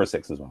to go for a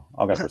 6 as well.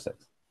 I'll go for a 6.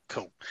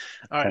 Cool.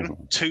 All right,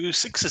 2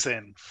 6s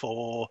then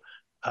for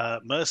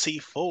Mercy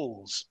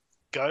Falls.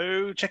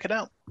 Go check it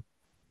out.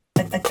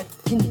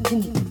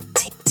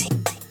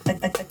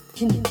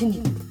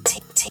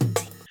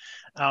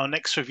 Our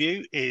next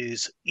review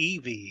is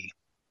Evie,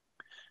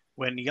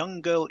 When young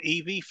girl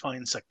Evie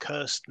finds a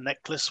cursed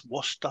necklace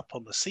washed up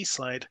on the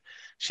seaside,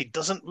 she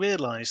doesn't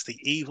realize the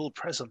evil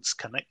presence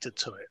connected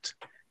to it.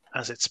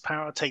 As its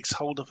power takes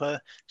hold of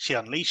her, she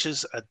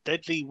unleashes a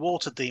deadly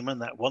water demon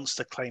that wants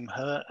to claim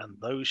her and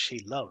those she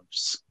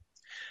loves.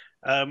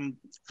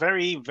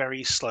 Very,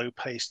 very slow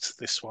paced,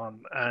 this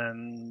one,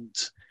 and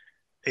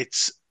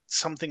it's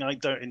something I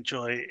don't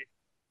enjoy.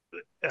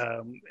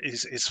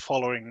 Is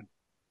following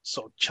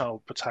sort of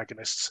child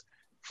protagonists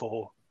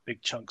for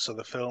big chunks of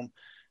the film.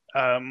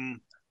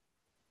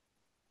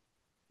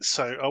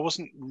 So I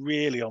wasn't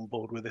really on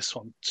board with this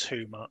one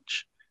too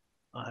much,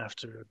 I have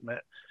to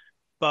admit.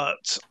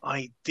 But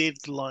I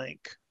did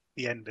like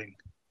the ending,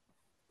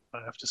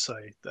 I have to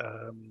say.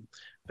 There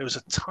was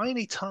a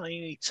tiny,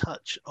 tiny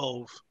touch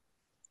of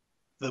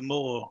the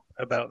more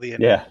about the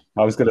ending. Yeah,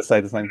 I was going to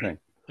say the same thing.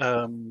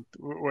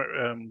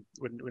 When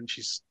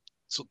she's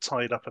sort of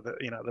tied up at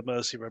the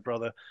mercy of her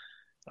brother,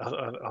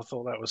 I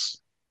thought that was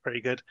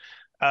pretty good.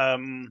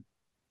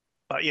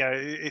 But yeah,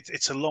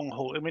 it's a long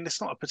haul. I mean,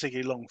 it's not a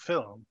particularly long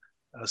film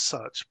as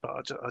such,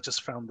 but I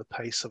just found the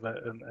pace of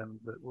it and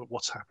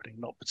what's happening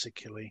not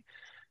particularly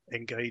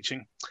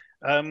engaging.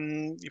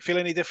 You feel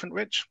any different,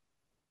 Rich?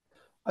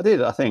 I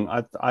did. I think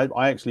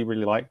I actually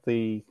really liked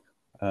the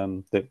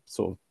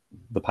sort of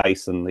the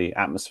pace and the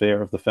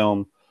atmosphere of the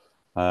film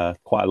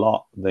quite a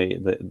lot.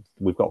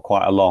 We've got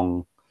quite a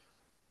long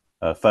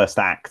first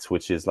act,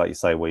 which is like you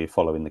say, where you're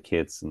following the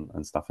kids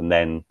and stuff, and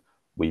then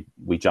we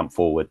jump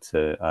forward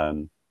to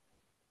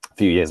a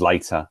few years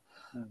later,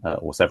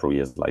 or several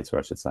years later,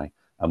 I should say,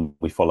 and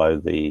we follow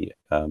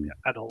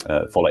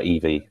follow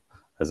Evie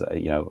as a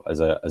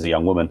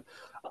young woman,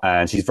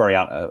 and she's very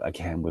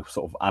again, we're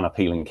sort of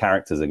unappealing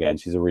characters again.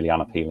 She's a really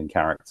unappealing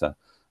character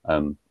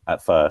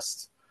at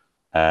first,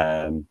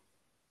 and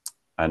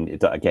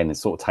it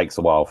sort of takes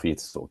a while for you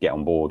to sort of get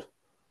on board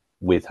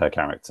with her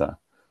character.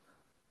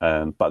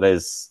 But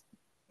there's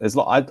I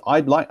thought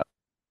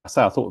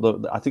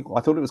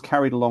it was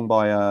carried along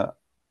by a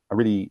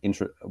really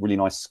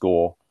nice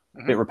score.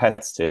 A bit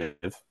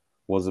repetitive,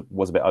 was a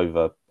bit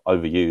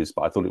overused,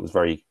 but I thought it was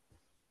very,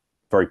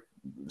 very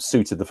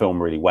suited the film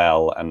really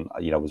well, and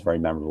was very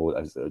memorable.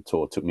 It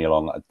took me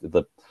along.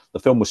 The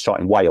film was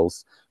shot in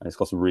Wales, and it's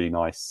got some really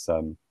nice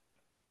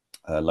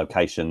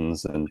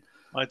locations, and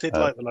I did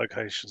like the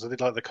locations. I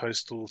did like the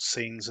coastal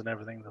scenes and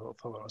everything. I thought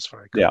that was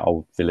very cool. Yeah,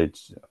 old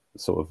village,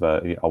 sort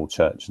of old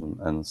church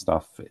and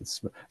stuff.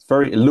 It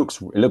looks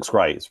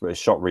great. It's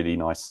shot really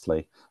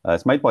nicely.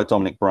 It's made by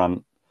Dominic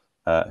Brunt,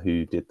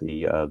 who did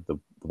the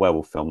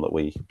werewolf film that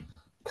we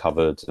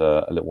covered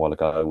a little while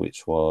ago,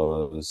 which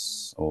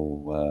was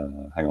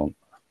hang on,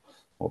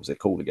 what was it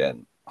called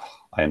again?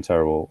 I am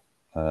terrible.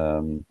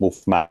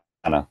 Wolf Manor.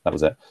 That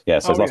was it. Yeah.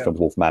 So his last film was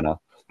Wolf Manor.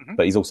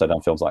 But he's also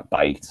done films like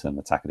Bait and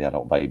Attack of the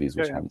Adult Babies,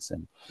 which I haven't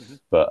seen.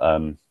 But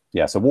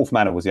so Wolf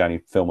Manor was the only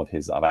film of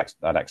his that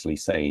I'd actually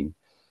seen,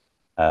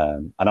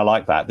 and I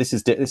like that. This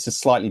is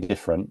slightly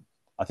different.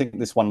 I think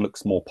this one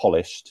looks more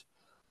polished.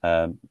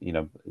 The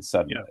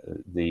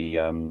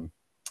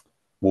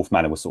Wolf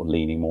Manor was sort of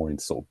leaning more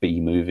into sort of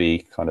B movie,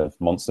 kind of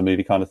monster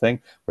movie kind of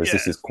thing, whereas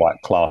this is quite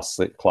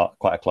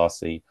a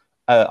classy.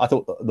 I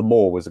thought the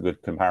Moor was a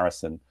good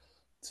comparison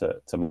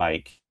to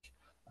make.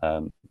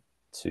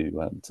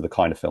 To the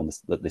kind of film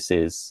that this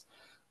is.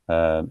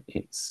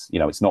 It's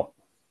not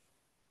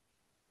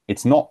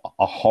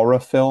a horror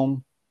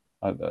film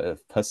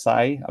per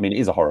se. I mean, it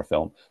is a horror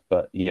film,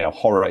 but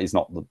horror is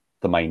not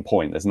the main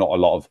point. There's not a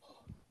lot of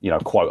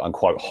quote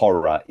unquote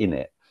horror in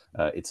it.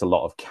 It's a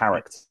lot of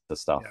character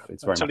stuff. Yeah.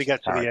 It's very until much you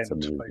get to the end,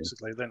 movie.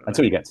 basically.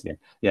 Until you get to the end,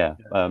 yeah.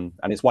 And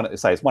it's one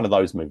of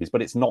those movies,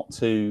 but it's not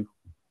too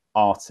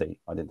arty.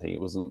 I didn't think it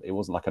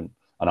wasn't like an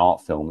art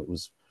film.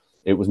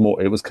 It was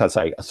kind of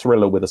say a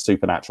thriller with a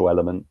supernatural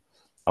element,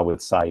 I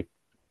would say.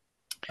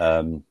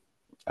 I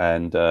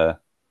enjoyed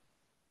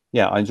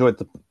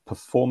the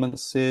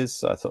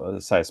performances. I thought,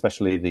 I'd say,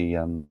 especially the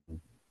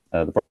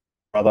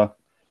brother,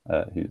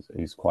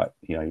 who's quite,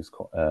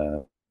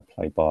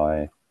 played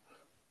by.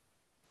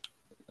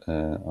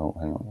 Hang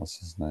on, what's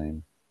his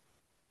name?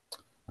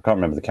 I can't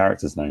remember the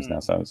characters' names now,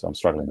 so I'm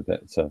struggling a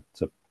bit to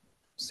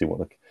see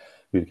who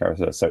the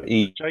character is. So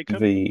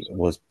Evie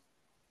was.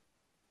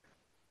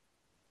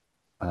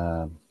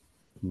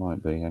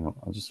 Might be. Hang on.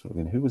 I'm just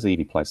looking. Who was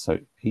Evie played? So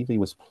Evie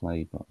was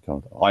played by.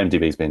 God,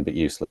 IMDb's been a bit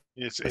useless.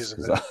 It is.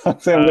 So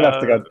I'm gonna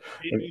have to go.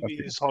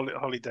 Evie is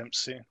Holly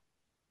Dempsey.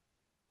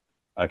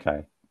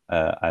 Okay,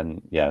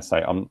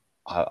 so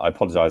I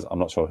apologise. I'm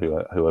not sure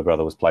who her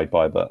brother was played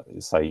by, but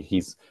say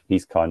he's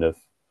kind of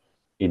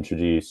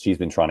introduced. She's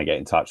been trying to get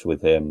in touch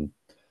with him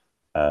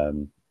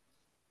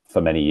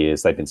for many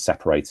years. They've been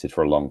separated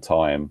for a long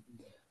time,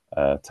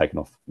 taken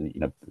off,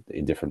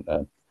 in different.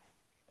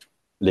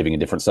 Living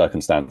in different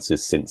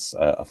circumstances since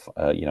a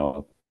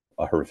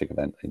horrific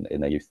event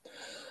in their youth,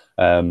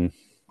 and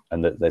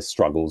that there's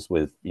struggles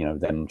with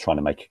them trying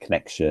to make a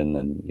connection,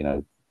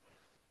 and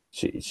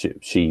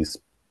she's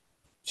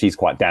she's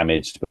quite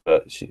damaged,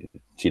 but she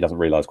doesn't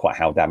realize quite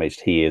how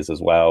damaged he is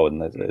as well.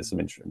 And there's some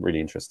really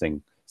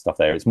interesting stuff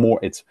there.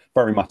 It's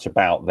very much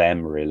about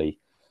them really,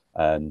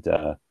 and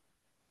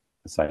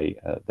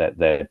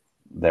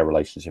their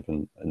relationship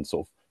and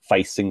sort of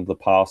facing the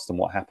past and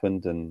what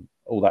happened and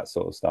all that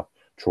sort of stuff,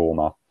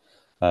 trauma.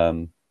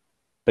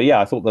 But yeah,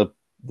 I thought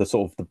the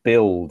sort of the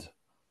build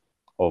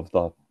of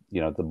the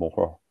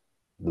more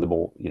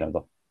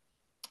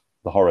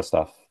the horror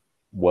stuff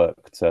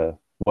worked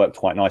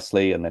quite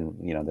nicely, and then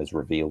there's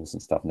reveals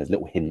and stuff, and there's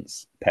little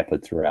hints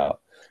peppered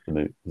throughout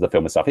the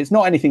film and stuff. It's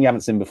not anything you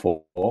haven't seen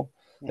before,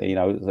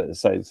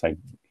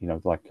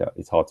 like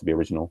it's hard to be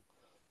original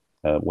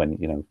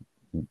when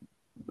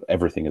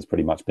everything has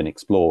pretty much been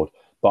explored.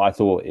 But I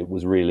thought it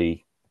was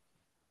really,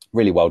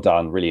 really well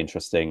done, really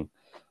interesting.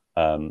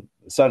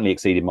 Certainly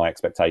exceeded my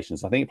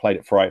expectations. I think it played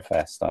at Fright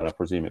Fest, and I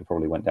presume it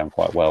probably went down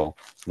quite well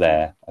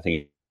there. I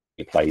think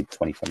it played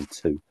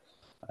 2022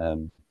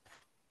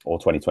 or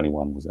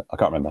 2021, was it? I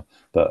can't remember.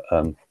 But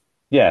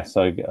yeah,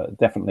 so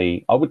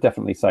definitely, I would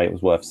definitely say it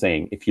was worth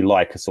seeing if you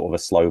like a sort of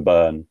a slow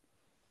burn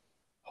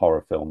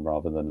horror film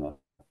rather than a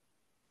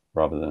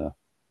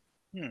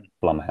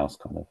Blumhouse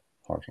kind of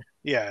horror film.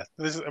 Yeah,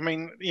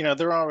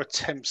 there are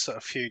attempts at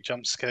a few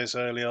jump scares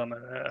early on.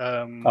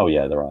 Oh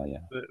yeah, there are. Yeah,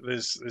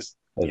 there's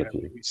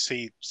we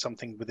see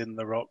something within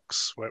the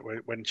rocks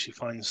when she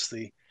finds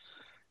the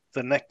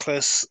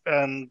necklace,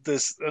 and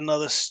there's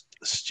another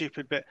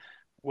stupid bit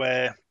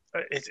where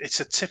it's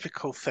a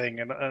typical thing,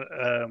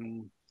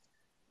 and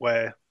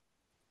where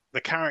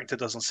the character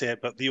doesn't see it,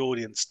 but the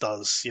audience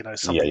does.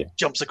 Something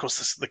jumps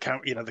across the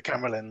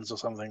camera lens or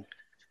something.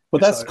 Well,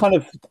 that's kind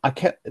of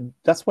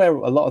that's where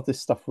a lot of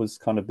this stuff was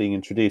kind of being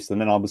introduced,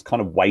 and then I was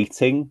kind of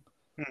waiting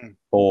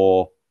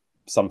for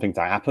something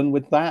to happen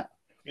with that.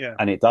 Yeah.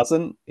 And it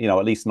doesn't,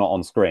 at least not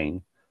on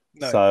screen.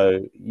 No. So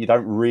you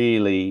don't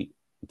really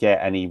get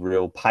any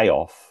real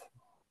payoff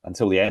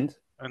until the end.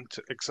 And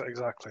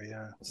exactly,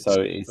 yeah. So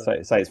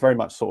it's very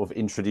much sort of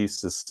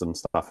introduces some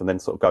stuff and then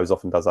sort of goes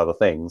off and does other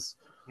things.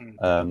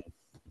 I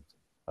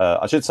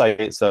should say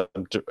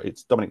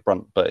it's Dominic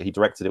Brunt, but he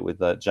directed it with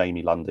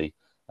Jamie Lundy.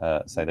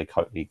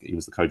 He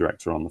was the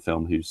co-director on the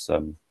film, who's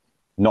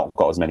not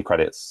got as many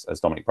credits as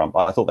Dominic Brunt,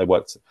 but I thought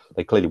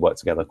they clearly worked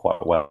together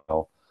quite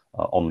well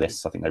on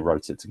this. I think they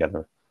wrote it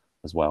together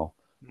as well.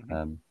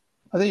 I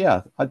think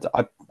I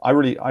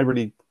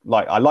really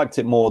liked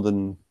it more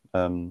than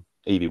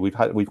Evie.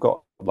 We've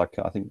got I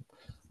think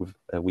we've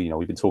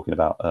been talking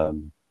about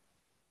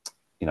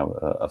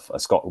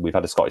we've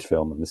had a Scottish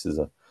film, and this is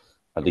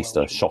at least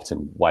a shot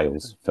in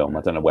Wales film.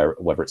 I don't know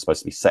whether it's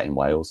supposed to be set in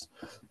Wales,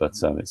 but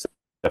it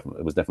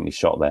was definitely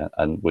shot there,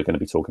 and we're going to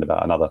be talking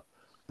about another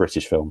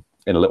British film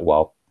in a little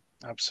while.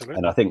 Absolutely.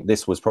 And I think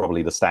this was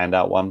probably the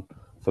standout one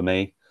for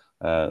me,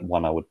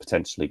 one I would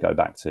potentially go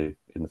back to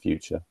in the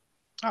future.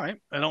 All right.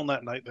 And on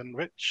that note then,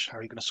 Rich, how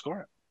are you going to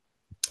score it?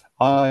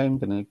 I'm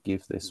going to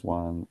give this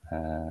one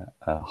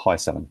a high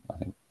 7, I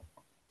think.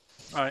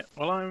 All right.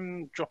 Well,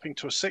 I'm dropping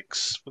to a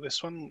 6 for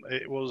this one.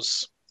 It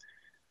was,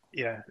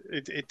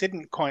 it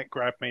didn't quite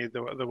grab me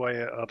the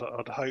way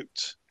I'd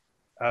hoped.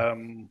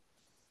 And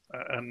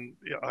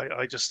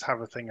I just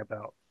have a thing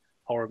about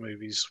horror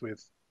movies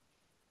with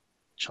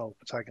child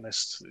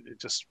protagonists. It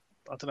just,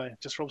 I don't know,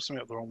 it just rubs me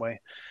up the wrong way.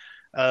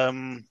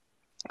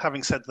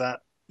 Having said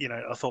that,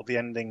 I thought the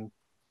ending,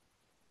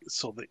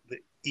 sort of the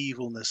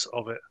evilness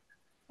of it,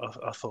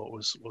 I thought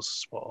was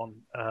spot on.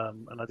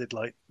 And I did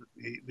like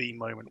the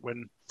moment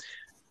when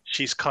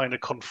she's kind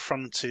of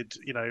confronted.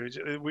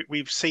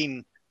 We've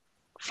seen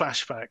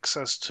flashbacks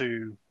as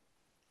to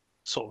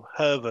sort of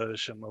her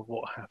version of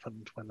what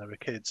happened when they were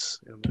kids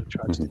and the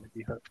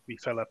tragedy that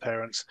befell her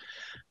parents,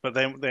 but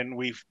then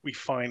we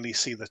finally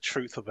see the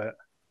truth of it.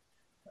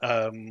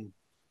 And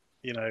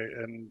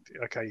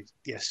okay,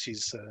 yes,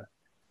 she's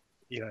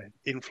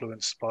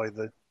influenced by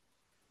the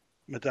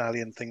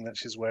medallion thing that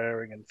she's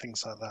wearing and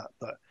things like that,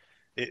 but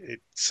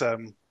it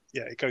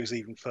goes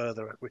even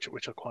further,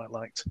 which I quite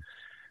liked.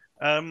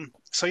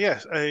 So yeah,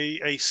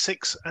 a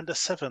 6 and a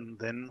 7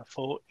 then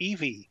for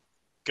Evie.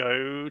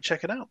 Go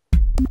check it out.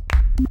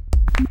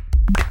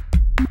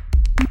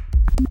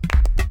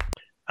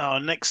 Our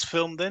next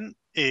film then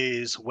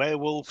is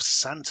Werewolf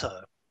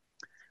Santa.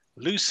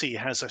 Lucy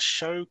has a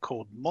show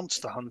called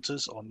Monster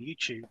Hunters on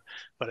YouTube,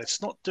 but it's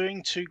not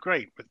doing too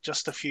great with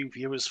just a few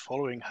viewers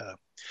following her.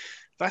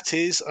 That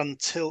is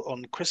until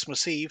on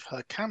Christmas Eve,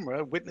 her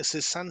camera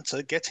witnesses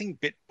Santa getting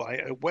bit by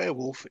a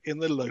werewolf in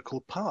the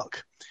local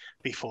park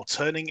before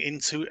turning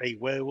into a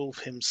werewolf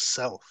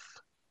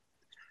himself.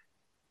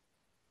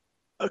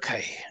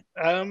 Okay.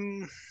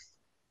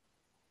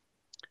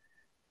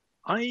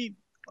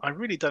 I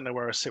really don't know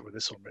where I sit with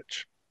this one,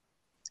 Rich,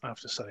 I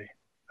have to say.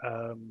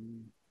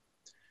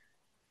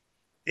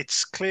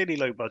 It's clearly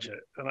low budget,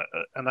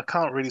 and I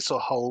can't really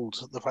sort of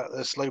hold the fact that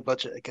it's low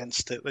budget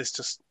against it. There's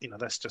just,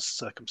 that's just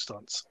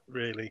circumstance,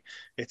 really.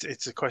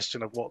 It's a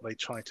question of what they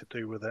try to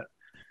do with it.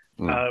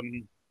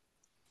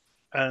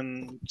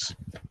 And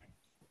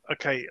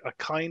okay, I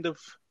kind of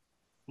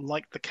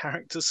like the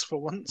characters for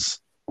once.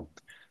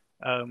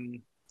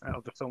 out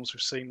of the films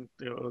we've seen,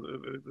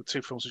 the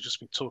two films we've just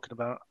been talking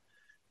about.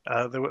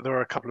 There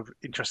were a couple of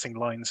interesting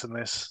lines in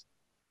this,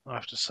 I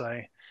have to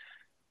say.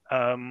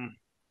 But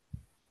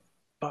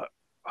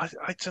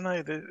I don't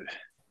know,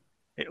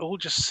 it all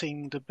just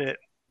seemed a bit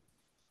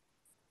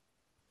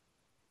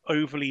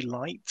overly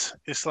light.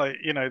 It's like,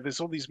 there's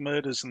all these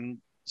murders and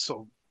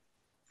sort of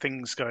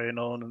things going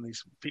on, and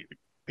these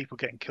people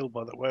getting killed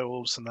by the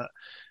werewolves and that,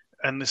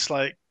 and it's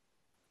like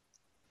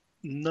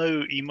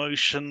no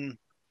emotion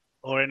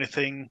or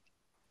anything.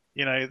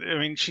 I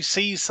mean, she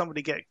sees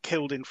somebody get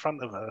killed in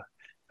front of her,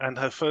 and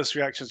her first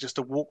reaction is just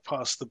to walk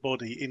past the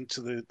body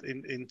into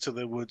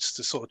the woods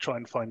to sort of try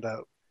and find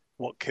out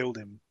what killed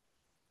him.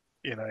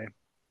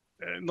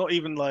 Not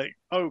even like,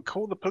 oh,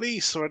 call the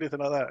police or anything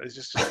like that. It's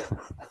just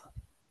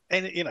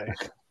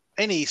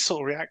any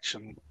sort of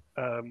reaction.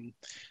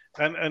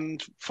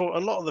 And for a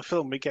lot of the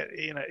film, we get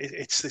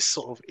it's this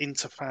sort of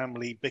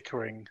inter-family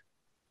bickering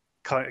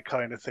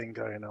kind of thing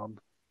going on,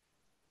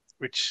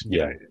 which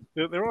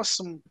there are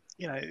some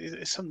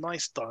some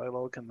nice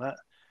dialogue and that,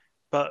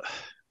 but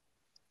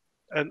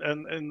and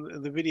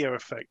the video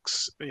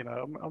effects.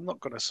 I'm not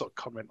going to sort of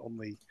comment on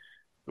the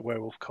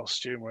werewolf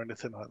costume or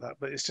anything like that,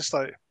 but it's just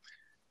like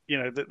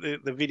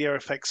the video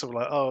effects of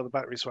like, oh, the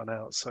batteries run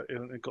out, so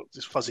it got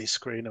this fuzzy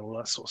screen and all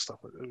that sort of stuff.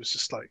 It was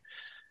just like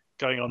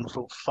going on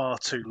for far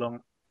too long.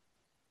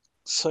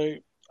 So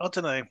I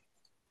don't know.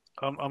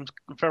 I'm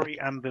very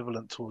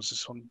ambivalent towards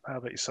this one. How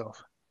about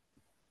yourself?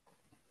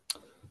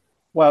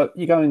 Well,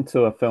 you go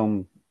into a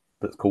film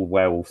that's called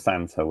Werewolf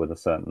Santa with a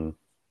certain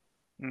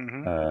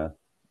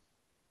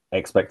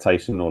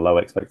expectation or low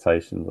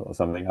expectations or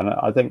something, and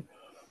I think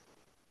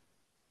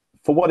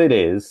for what it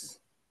is,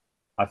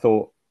 I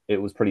thought it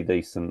was pretty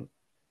decent.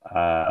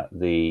 I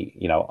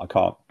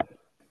can't.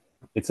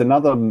 It's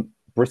another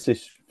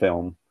British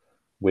film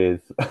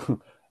with, fair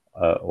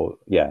to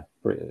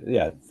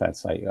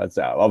say, of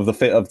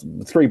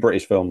the three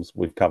British films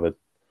we've covered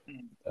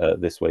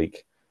this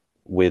week,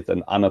 with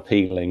an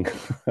unappealing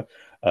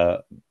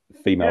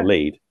female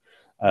lead.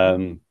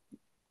 I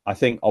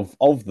think of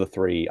the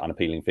three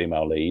unappealing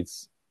female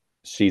leads,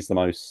 she's the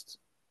most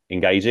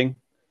engaging.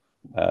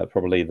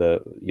 Probably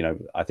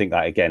I think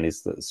that again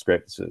is the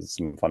script.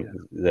 Some fun.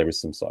 There is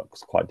some sort of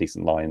quite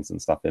decent lines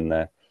and stuff in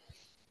there.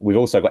 We've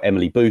also got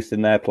Emily Booth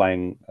in there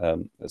playing.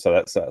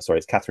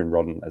 It's Catherine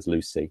Rodden as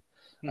Lucy,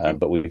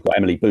 but we've got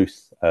Emily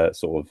Booth,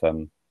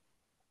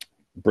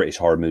 British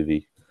horror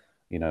movie,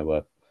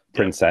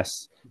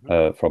 princess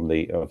from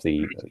the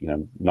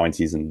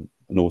 90s and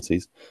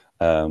noughties,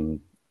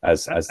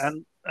 as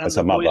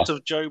her mother. Voice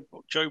of Joe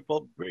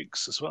Bob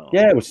Briggs as well.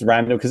 Yeah, which is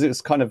random because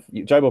it's kind of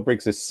Joe Bob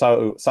Briggs is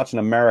such an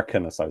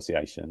American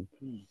association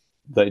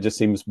that it just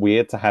seems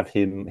weird to have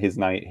him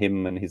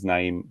and his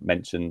name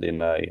mentioned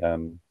in a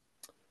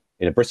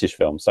British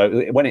film.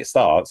 So when it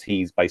starts,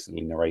 he's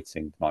basically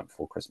narrating The Night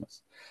Before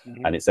Christmas,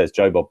 and it says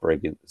Joe Bob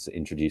Briggs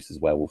introduces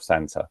Werewolf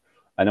Santa,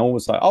 and I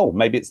was like, oh,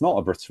 maybe it's not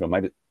a British film.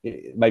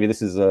 Maybe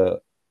this is a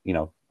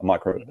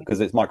micro, because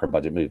it's micro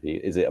budget movie.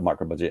 Is it a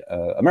micro budget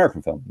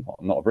American film,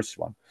 not a British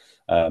one?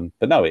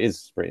 But no, it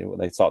is.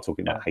 They start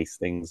talking about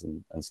Hastings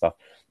and stuff,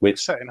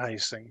 which set in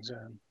Hastings.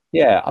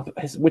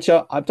 Which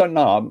I don't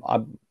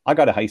know. I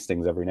go to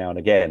Hastings every now and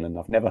again, and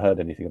I've never heard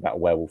anything about a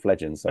werewolf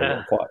legend.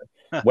 So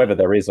whether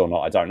there is or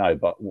not, I don't know.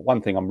 But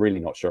one thing I'm really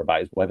not sure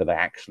about is whether they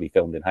actually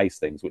filmed in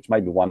Hastings, which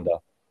made me wonder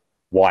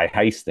why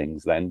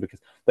Hastings then, because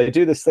they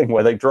do this thing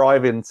where they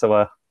drive into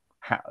a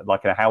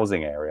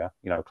housing area,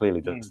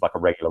 clearly just like a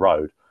regular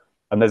road,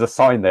 and there's a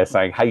sign there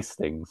saying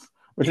Hastings,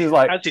 which is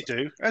like as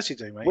you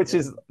do, mate. Which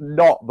is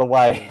not the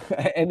way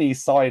any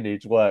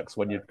signage works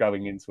when you're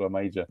going into a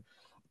major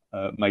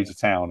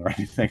town or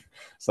anything.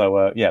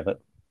 So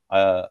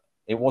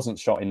it wasn't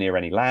shot in near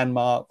any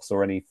landmarks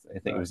or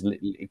anything. It was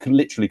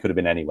literally could have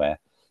been anywhere,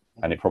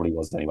 and it probably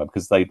wasn't anywhere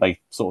because they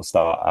sort of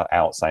start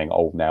out saying,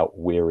 "Oh, now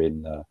we're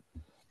in."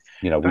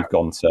 We've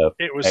gone to.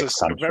 It was a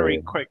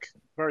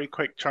very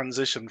quick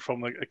transition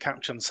from a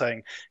caption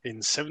saying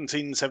in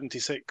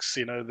 1776,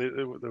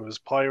 there was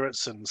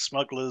pirates and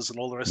smugglers and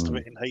all the rest of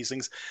it in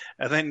Hastings,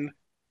 and then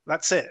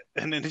that's it,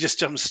 and then it just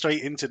jumps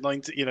straight into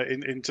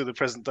into the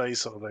present day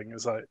sort of thing.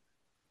 It's like,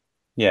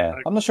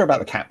 I'm not sure about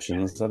the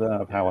captions. I don't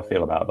know how I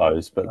feel about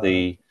those, but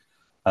the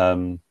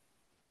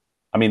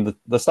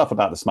stuff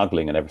about the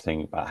smuggling and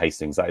everything about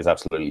Hastings, that is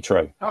absolutely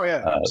true. Oh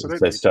yeah,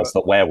 absolutely. It's just the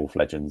werewolf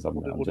legends.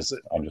 I'm just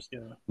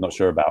not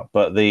sure about.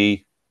 But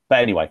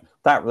anyway,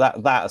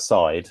 that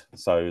aside,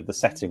 so the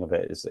setting of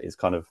it is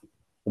kind of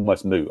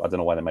almost moot. I don't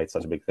know why they made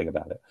such a big thing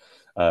about it,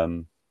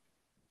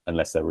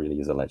 unless there really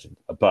is a legend.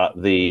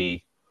 But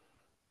the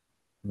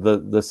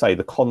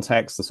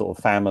context, the sort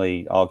of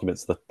family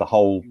arguments, the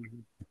whole.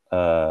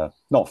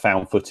 Not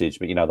found footage,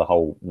 but the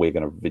whole we're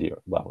going to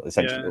video. Well,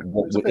 essentially,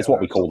 it's what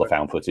we call the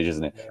found footage,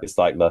 isn't it? Yeah. It's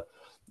like the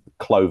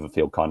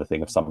Cloverfield kind of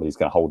thing. If somebody's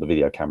going to hold the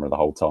video camera the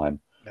whole time,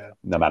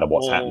 no matter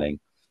what's happening,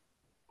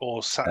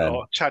 or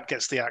Chad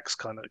gets the axe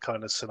kind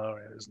of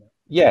scenario, isn't it?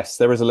 Yes,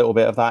 there is a little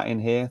bit of that in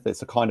here.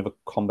 It's a kind of a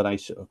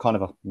combination, kind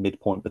of a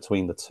midpoint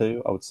between the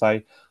two, I would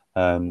say.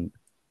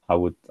 I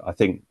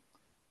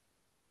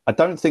I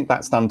don't think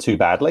that's done too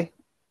badly.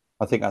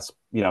 I think that's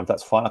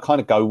that's fine. I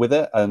kind of go with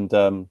it, and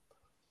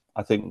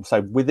I think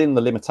so within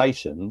the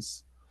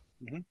limitations,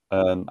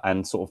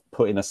 and sort of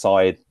putting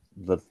aside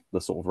the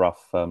sort of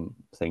rough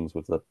things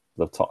with the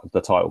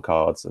title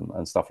cards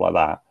and stuff like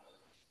that.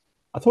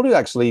 I thought it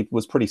actually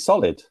was pretty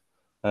solid,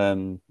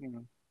 and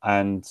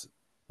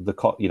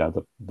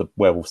the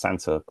werewolf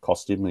Santa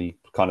costume, the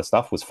kind of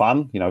stuff was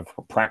fun.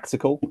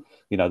 Practical.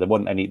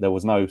 There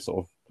was no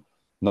sort of,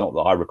 not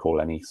that I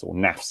recall, any sort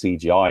of naff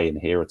CGI in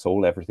here at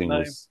all. Everything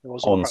was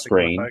on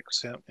screen.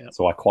 Effects, yeah.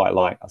 So I quite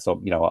like.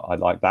 So I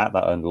like that.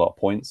 That earned a lot of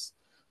points.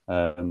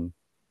 I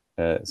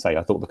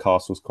thought the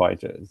cast was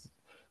quite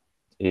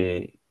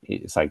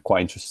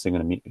quite interesting,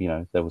 and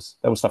there was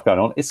stuff going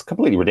on. It's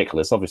completely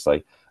ridiculous,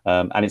 obviously,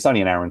 and it's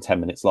only an hour and 10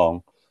 minutes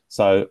long,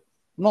 so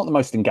not the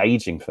most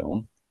engaging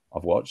film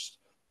I've watched,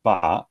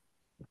 but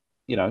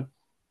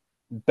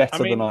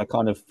better than I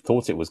kind of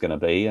thought it was going to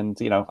be, and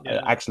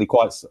actually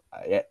quite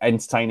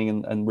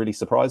entertaining and really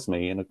surprised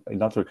me. In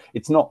another,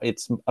 it's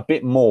a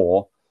bit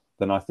more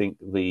than I think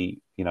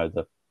it's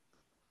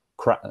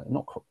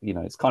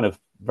kind of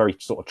very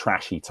sort of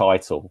trashy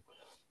title.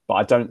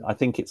 But I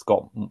think it's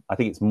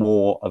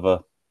more of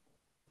a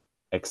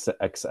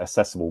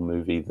accessible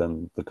movie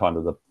than the kind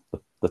of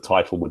the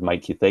title would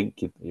make you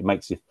think. It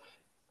makes you,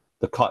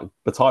 the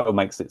title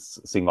makes it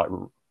seem like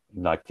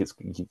it's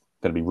going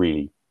to be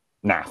really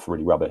naff,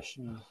 really rubbish,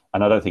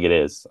 and I don't think it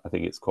is. I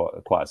think it's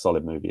quite a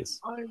solid movie.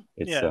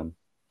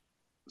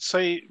 So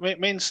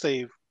me and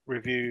Steve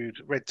reviewed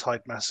Red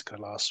Tide Massacre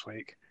last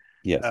week.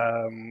 Yes.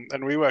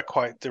 And we were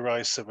quite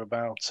derisive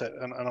about it,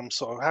 and I'm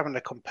sort of having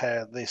to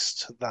compare this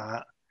to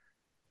that.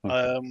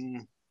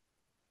 Okay.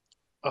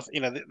 I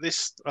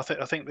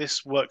think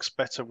this works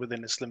better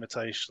within its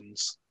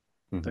limitations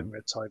than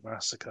Red Tide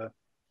Massacre.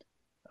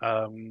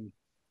 I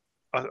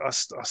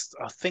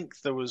think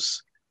there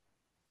was.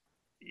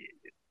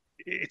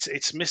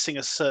 It's missing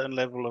a certain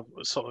level of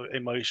sort of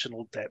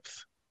emotional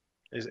depth,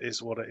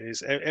 is what it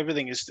is.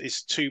 Everything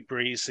is too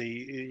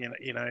breezy,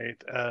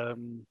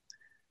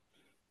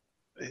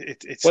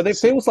 it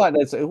feels like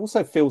it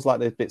also feels like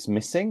there's bits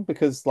missing,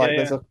 because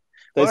there's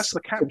that's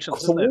the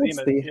captions,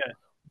 isn't it?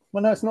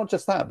 Well, no, it's not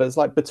just that, but it's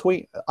like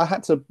between. I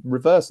had to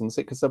reverse and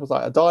see, because there was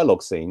like a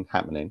dialogue scene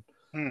happening.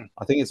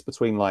 I think it's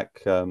between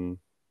like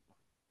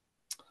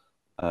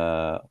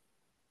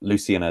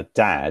Lucy and her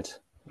dad,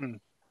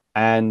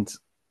 and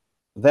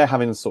they're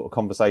having a sort of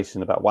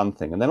conversation about one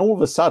thing, and then all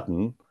of a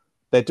sudden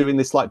they're doing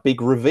this like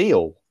big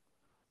reveal,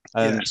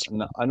 and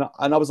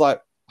I was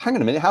like, hang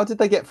on a minute, how did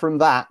they get from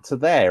that to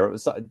there? It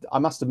was like, I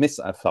must have missed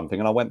something,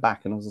 and I went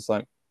back and I was just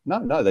like,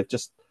 no, they've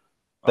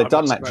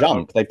done that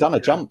jump. They've done a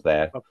jump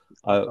there.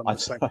 It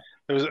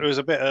was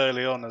a bit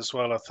early on as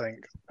well, I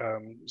think,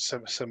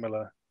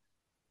 similar,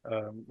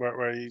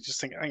 where you just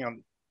think, hang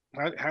on,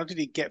 how did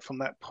he get from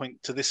that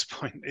point to this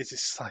point? It's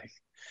just like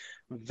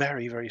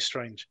very, very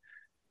strange.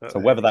 So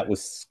whether that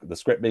was the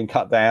script being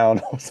cut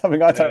down or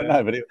something, I don't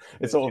know. But it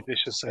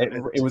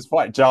was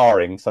quite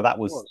jarring. So that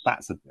lost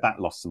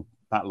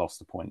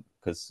the point,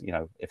 because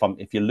if I'm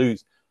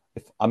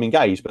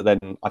engaged, but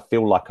then I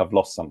feel like I've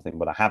lost something,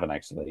 but I haven't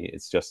actually.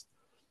 It's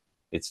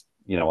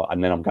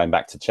and then I'm going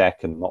back to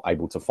check and not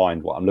able to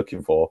find what I'm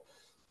looking for.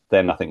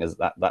 Then I think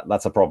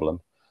that's a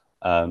problem.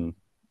 But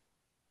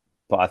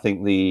I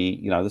think the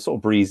sort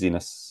of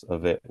breeziness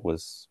of it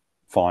was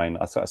fine.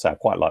 I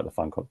quite like the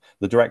fun.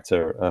 The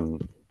director,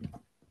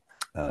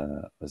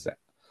 was it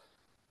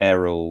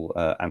Errol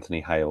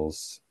Anthony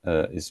Hales,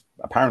 is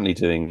apparently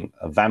doing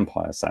a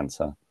Vampire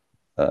Santa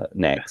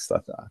next.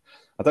 I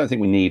don't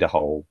think we need a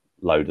whole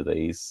load of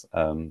these,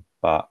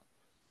 but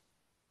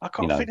I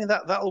got a feeling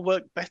that'll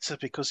work better,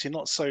 because you're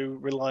not so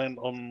reliant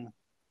on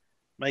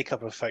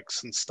makeup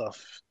effects and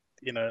stuff.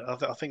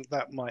 I think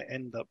that might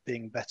end up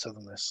being better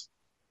than this.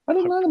 I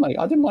don't know, mate.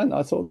 I didn't mind.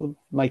 I thought the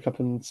makeup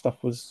and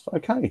stuff was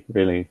okay,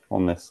 really,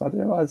 on this. I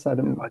don't know. Have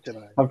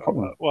a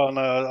problem. Well,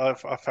 no,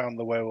 I found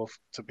the werewolf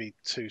to be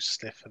too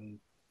stiff and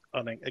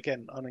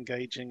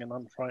unengaging and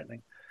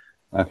unfrightening.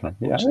 Okay,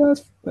 yeah,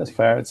 that's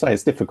fair. I'd say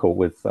it's difficult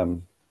with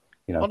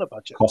on a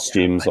budget,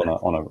 costumes on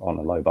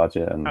a low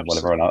budget and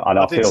Absolutely.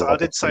 Whatever. I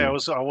did say I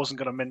wasn't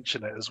going to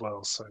mention it as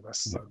well, so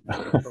that's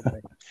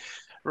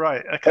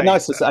right. Okay. But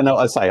nice.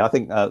 I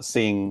think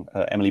seeing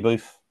Emily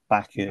Booth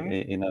back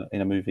in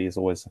a movie is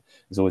always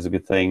a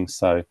good thing.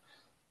 So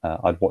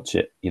I'd watch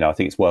it. I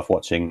think it's worth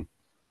watching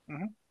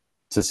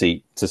to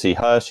see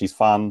her. She's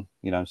fun.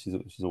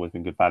 She's always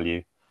been good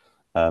value.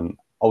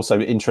 Also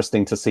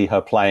interesting to see her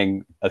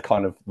playing a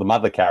kind of the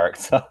mother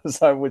character.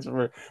 So which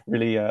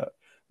really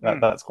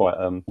that's quite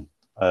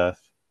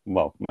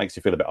makes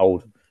you feel a bit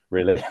old,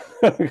 really.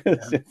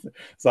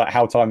 It's like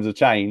how times have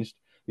changed.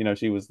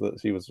 She was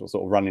sort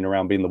of running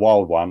around being the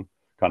wild one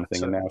kind of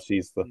thing, and now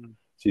she's the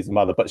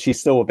mother, but she's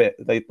still a bit.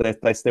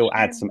 They still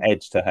add some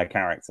edge to her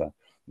character.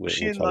 Was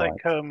she in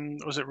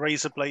was it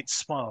Razorblade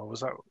Smile?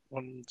 Was that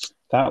one?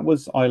 That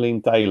was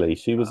Eileen Daly.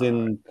 She was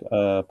in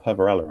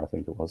Perverella, I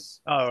think it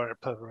was. Oh,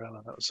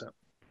 Perverella, that was it.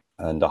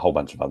 and a whole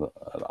bunch of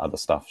other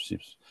stuff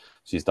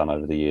she's done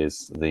over the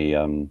years.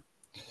 The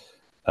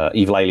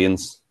Evil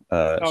Aliens.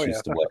 Oh She yeah,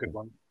 used to that's a work good with,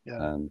 one.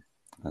 Yeah,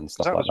 and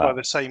stuff that like was by that.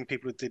 the same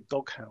people who did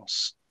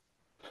Doghouse.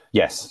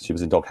 Yes, she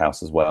was in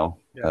Doghouse as well.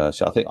 Yeah,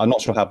 I think I'm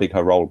not sure how big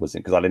her role was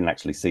in because I didn't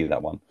actually see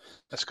that one.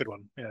 that's a good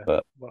one. Yeah,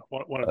 But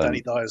one of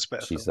Danny Dyer's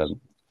better she's films.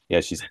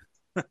 she's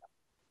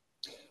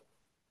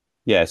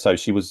yeah. So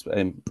she was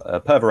in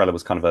Pervarella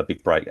was kind of a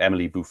big break.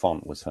 Emily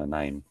Buffon was her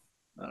name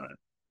All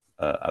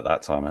right. at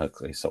that time, her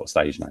sort of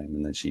stage name,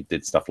 and then she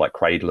did stuff like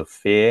Cradle of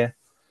Fear.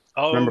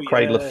 Do you Oh remember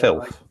Cradle of yeah,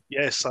 Filth?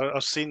 yes,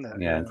 I've seen that.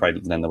 Yeah, Yeah,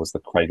 and then there was the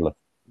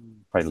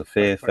Mm. Cradle of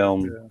Fear Cradle of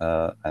film,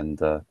 Fear.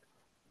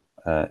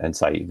 and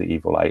say the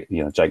Evil Eight.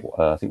 Jake.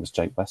 I think it was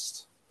Jake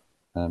West.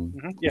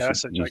 Yeah, I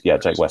said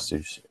Jake. Jake West,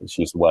 who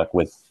she used to work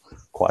with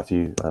quite a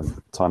few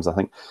times, I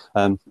think.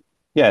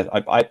 Yeah,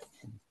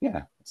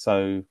 yeah.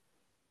 So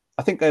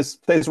I think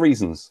there's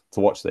reasons to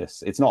watch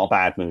this. It's not a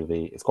bad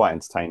movie. It's quite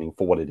entertaining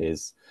for what it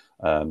is.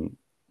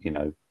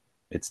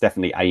 It's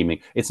definitely aiming.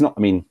 It's not. I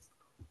mean,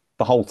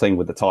 the whole thing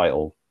with the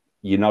title,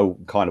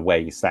 kind of where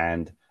you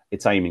stand.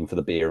 It's aiming for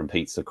the beer and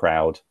pizza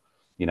crowd.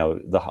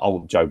 The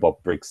whole Joe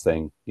Bob Briggs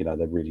thing. They're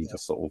really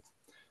just sort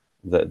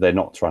of they're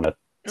not trying to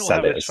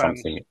sell it as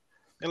something.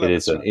 It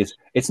isn't.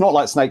 It's not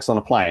like Snakes on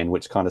a Plane,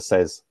 which kind of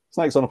says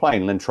Snakes on a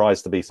Plane and then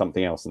tries to be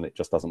something else, and it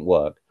just doesn't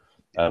work.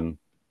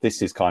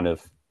 This is kind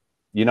of,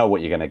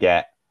 what you're going to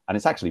get, and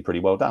it's actually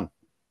pretty well done.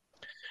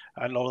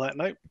 And on that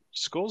note,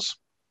 scores?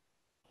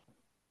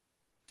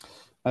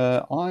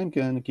 I'm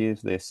going to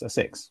give this a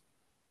 6.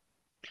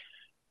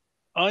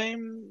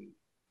 I'm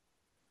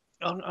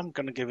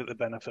going to give it the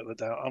benefit of the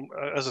doubt.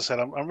 As I said,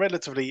 I'm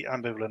relatively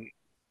ambivalent,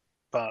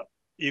 but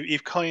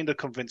you've kind of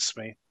convinced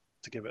me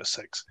to give it a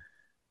 6.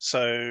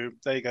 So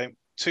there you go.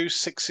 2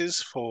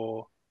 6s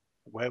for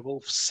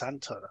Werewolf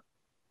Santa.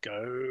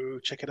 Go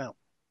check it out.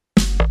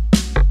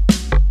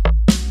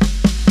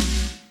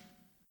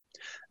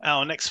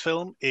 Our next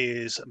film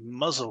is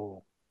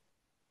Muzzle.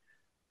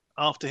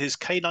 After his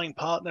canine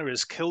partner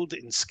is killed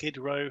in Skid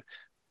Row,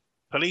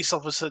 police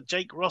officer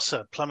Jake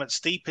Rosser plummets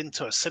deep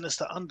into a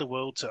sinister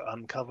underworld to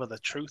uncover the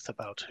truth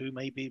about who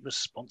may be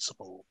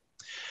responsible.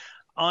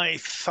 I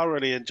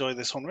thoroughly enjoy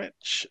this one,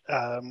 Rich.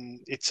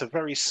 It's a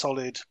very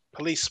solid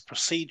police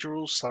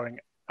procedural starring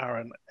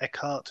Aaron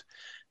Eckhart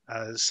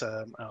as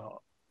our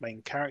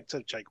main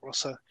character, Jake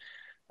Rosser.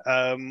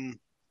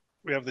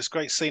 We have this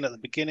great scene at the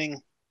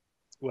beginning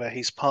where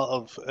he's part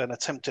of an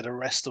attempted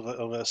arrest of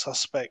a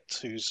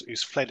suspect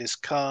who's fled his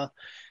car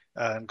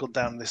and gone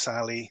down this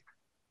alley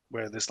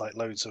where there's like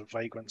loads of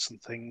vagrants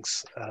and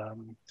things.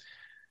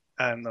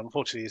 And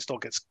unfortunately, his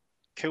dog gets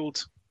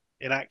killed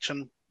in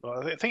action.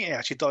 Well, I think he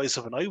actually dies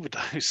of an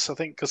overdose. I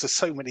think because there's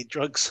so many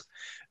drugs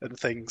and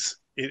things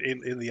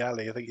in the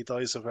alley. I think he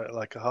dies of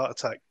like a heart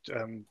attack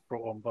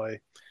brought on by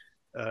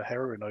a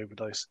heroin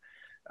overdose.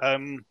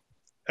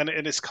 And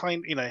it's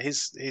kind,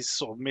 his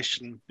sort of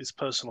mission, his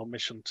personal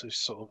mission to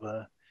sort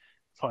of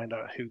find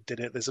out who did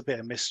it. There's a bit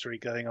of mystery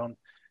going on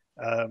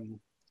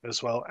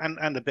as well,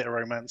 and a bit of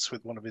romance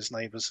with one of his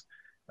neighbors.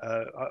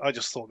 I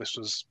just thought this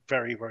was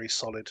very, very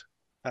solid.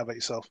 How about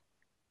yourself?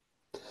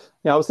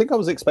 Yeah, I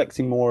was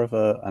expecting more of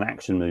an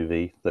action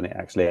movie than it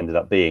actually ended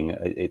up being.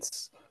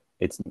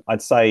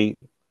 I'd say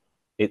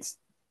it's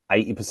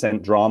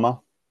 80% drama.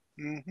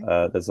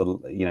 Mm-hmm. There's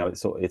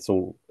it's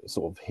all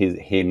sort of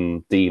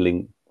him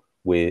dealing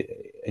with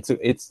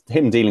it's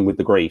him dealing with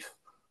the grief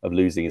of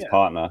losing his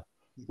partner,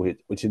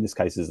 which in this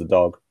case is the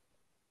dog,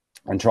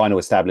 and trying to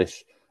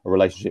establish a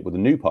relationship with a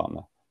new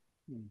partner.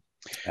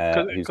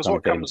 Because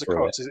what comes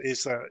across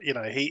is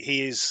that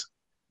he is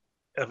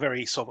a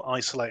very sort of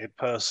isolated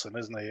person,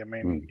 isn't he? I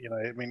mean,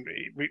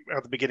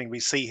 at the beginning we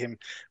see him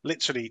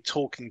literally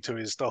talking to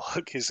his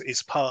dog,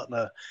 his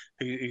partner,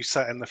 who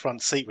sat in the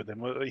front seat with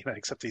him.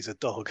 Except he's a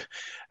dog,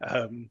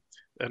 and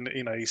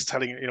he's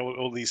telling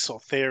all these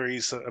sort of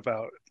theories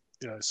about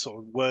sort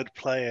of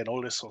wordplay and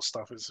all this sort of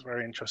stuff. It's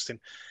very interesting,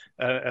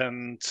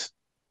 and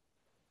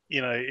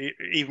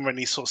even when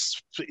he's sort of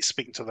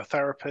speaking to the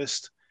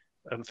therapist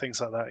and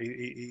things like that,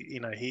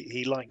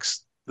 he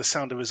likes the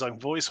sound of his own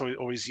voice,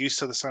 or he's used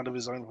to the sound of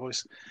his own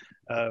voice,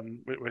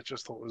 which I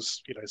thought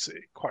was it's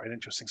quite an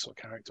interesting sort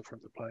of character for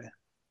him to play.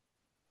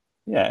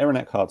 Yeah, Aaron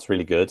Eckhart's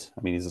really good.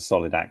 I mean, he's a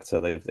solid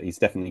actor. He's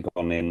definitely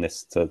gone in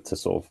this to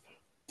sort of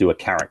do a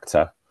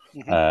character,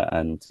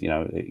 and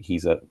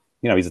he's a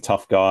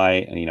tough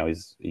guy, and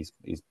he's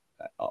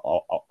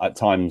at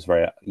times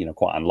very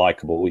quite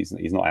unlikable.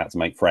 He's not out to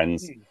make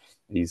friends.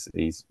 He's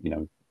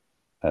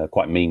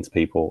quite mean to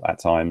people at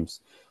times,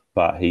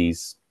 but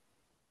he's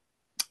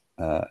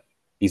on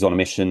a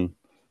mission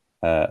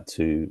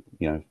to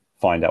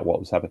find out what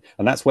was happening,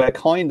 and that's where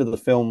kind of the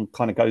film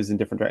kind of goes in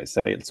different directions.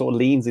 So it sort of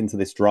leans into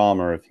this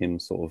drama of him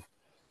sort of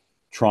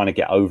trying to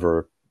get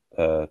over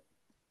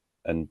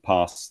and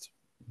past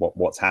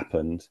what's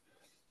happened,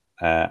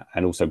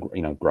 and also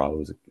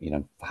grow as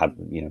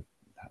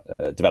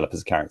develop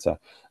as a character.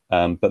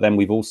 But then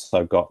we've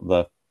also got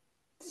the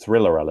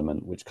thriller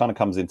element, which kind of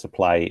comes into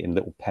play in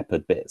little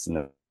peppered bits,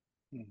 and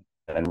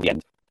the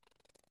end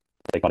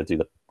they kind of do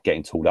the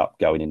getting tooled up,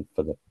 going in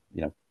for the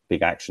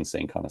big action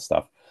scene kind of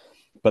stuff.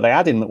 But they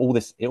add in all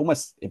this.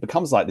 It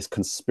becomes like this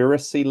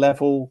conspiracy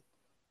level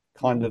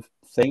kind of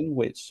thing,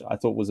 which I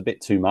thought was a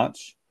bit too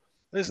much.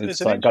 There's an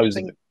like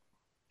interesting,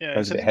 goes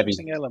it's a an bit heavy.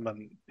 interesting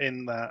element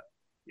in that,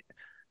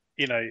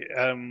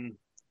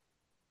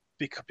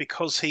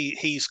 because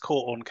he's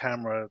caught on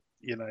camera,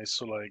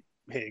 sort of like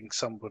hitting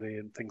somebody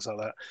and things like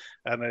that,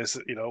 and there's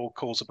all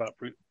calls about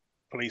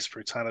police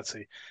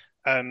brutality,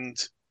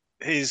 and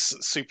his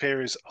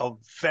superiors are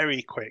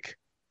very quick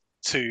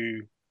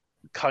to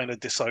kind of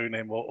disown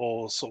him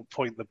or sort of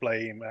point the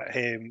blame at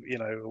him.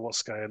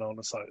 What's going on?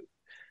 It's like,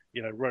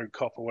 road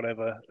cop or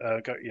whatever.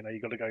 You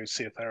got to go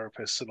see a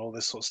therapist and all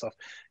this sort of stuff.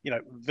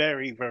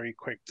 Very, very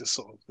quick to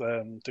sort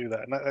of do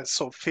that, and that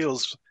sort of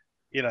feels,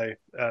 a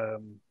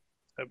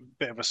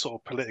bit of a sort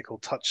of political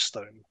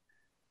touchstone.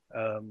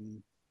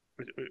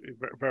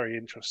 Very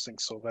interesting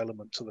sort of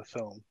element to the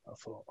film, I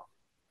thought.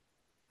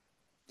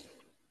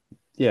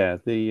 Yeah,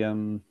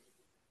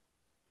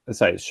 I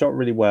say it's shot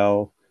really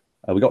well.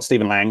 We got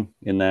Stephen Lang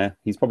in there.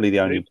 He's probably the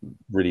only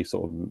really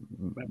sort of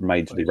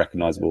majorly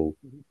recognisable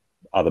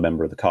other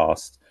member of the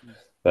cast.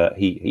 But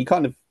he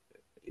kind of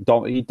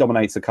he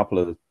dominates a couple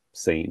of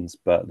scenes,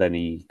 but then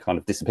he kind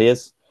of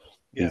disappears.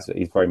 Yeah.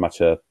 He's very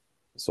much a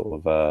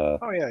sort of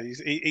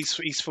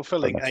he's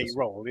fulfilling a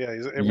role. Yeah,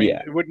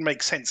 it wouldn't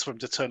make sense for him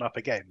to turn up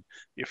again,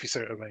 if you see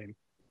what I mean.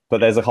 But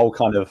there's a whole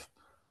kind of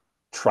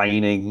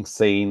training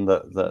scene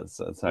so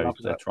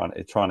they're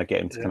trying to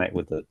get him to connect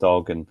with the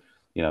dog, and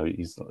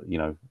he's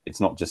it's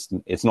not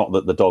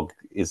that the dog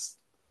is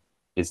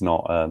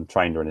not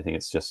trained or anything.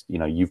 It's just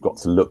you've got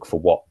to look for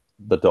what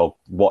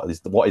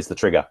is the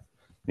trigger,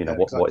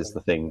 what is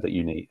the thing that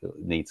you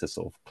need to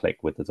sort of click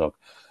with the dog.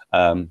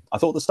 I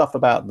thought the stuff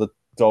about the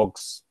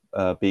dogs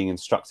being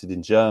instructed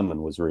in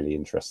German was really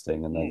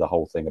interesting, and then the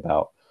whole thing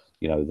about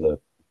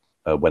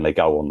when they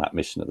go on that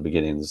mission at the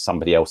beginning,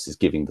 somebody else is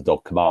giving the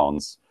dog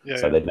commands,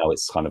 so they know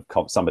it's kind of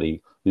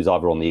somebody who's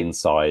either on the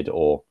inside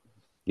or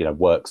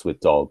works with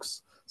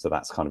dogs. So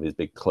that's kind of his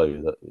big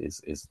clue that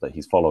is that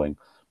he's following.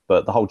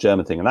 But the whole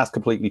German thing, and that's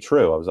completely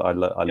true. I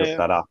looked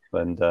that up,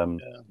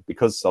 and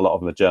because a lot of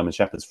them are German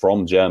Shepherds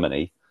from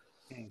Germany,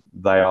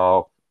 they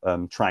are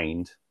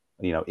trained,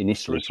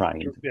 initially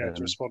trained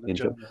to respond in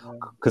German.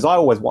 Because I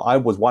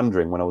was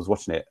wondering when I was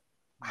watching it,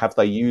 have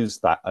they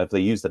used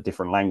a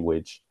different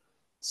language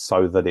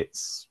so that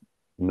it's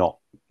not,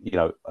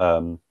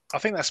 I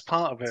think that's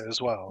part of it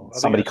as well.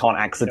 Somebody can't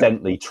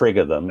accidentally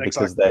trigger them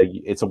because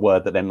it's a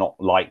word that they're not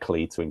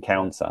likely to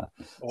encounter.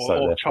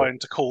 Or trying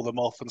to call them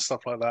off and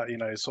stuff like that,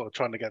 sort of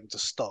trying to get them to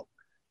stop.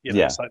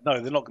 It's like,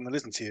 no, they're not going to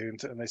listen to you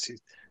unless you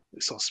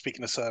sort of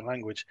speaking a certain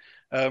language.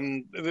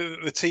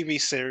 The TV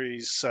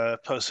series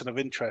Person of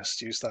Interest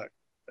used that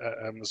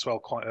as well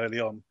quite early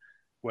on,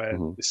 where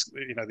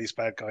these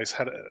bad guys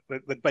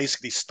they'd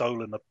basically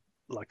stolen a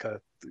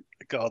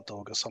guard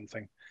dog or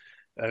something.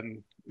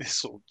 And this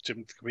sort of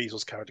Jim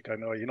Caviezel's character going,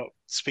 "No, you're not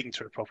speaking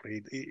to it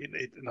properly.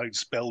 It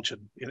knows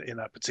Belgian in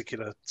that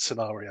particular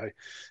scenario,"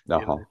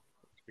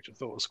 which I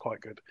thought was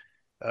quite good.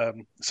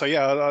 So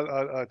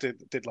I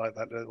did like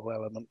that little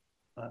element.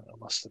 I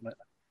must admit.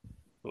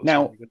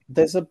 Now,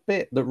 there's a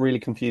bit that really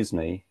confused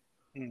me,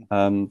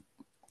 and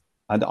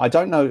I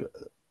don't know.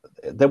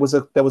 There was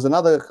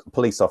another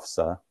police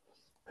officer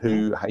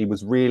who they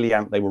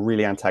were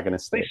really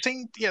antagonistic.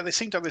 They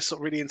seemed to have this sort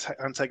of really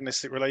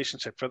antagonistic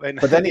relationship, but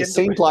then it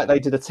seemed like they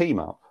did a team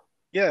up.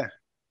 Yeah,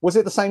 was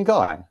it the same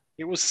guy?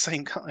 It was the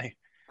same guy.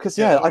 Because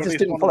I just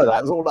didn't follow that.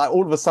 It was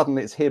all of a sudden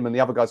it's him, and the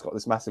other guy's got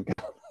this massive gun.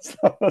 So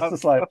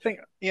I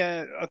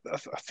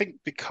think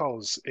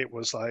because it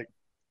was like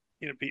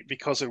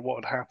because of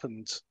what had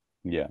happened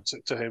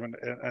to him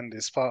and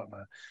his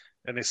partner.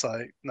 And it's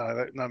like,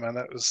 no, man,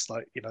 that was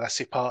like, that's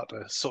your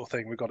partner sort of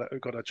thing. We've got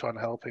to try and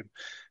help him.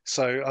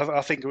 So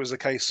I think it was a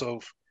case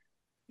of,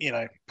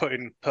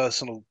 putting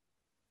personal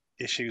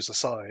issues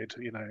aside,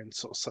 and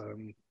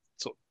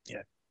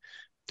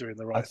doing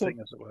the right thing,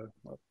 as it were.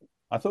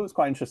 I thought it was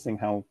quite interesting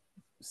how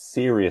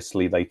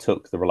seriously they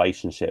took the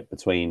relationship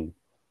between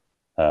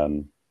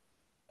the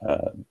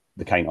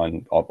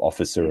canine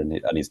officer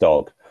and his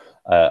dog.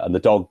 And the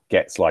dog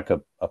gets like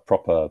a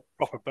proper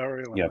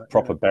burial,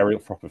 burial,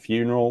 proper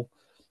funeral,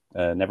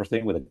 and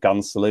everything, with a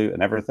gun salute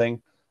and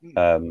everything.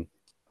 So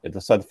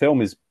the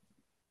film is,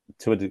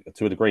 to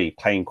a degree,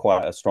 paying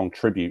quite a strong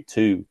tribute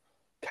to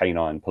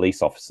canine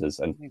police officers,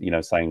 and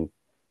saying,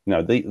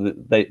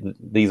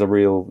 these are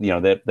real.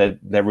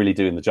 They're really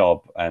doing the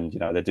job, and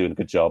they're doing a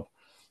good job,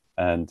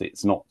 and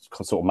it's not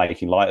sort of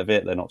making light of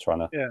it. They're not trying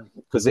to,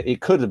 because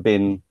it could have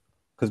been.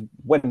 Because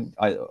when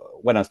I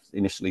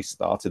initially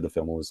started the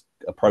film, or was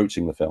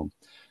approaching the film,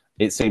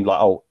 it seemed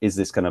like, is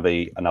this going to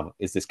be another?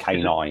 Is this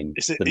canine?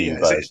 Is it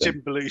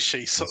Jim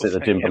Belushi sort of thing?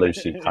 The Jim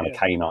Belushi kind of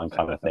canine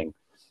kind of thing,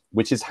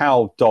 which is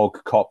how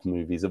dog cop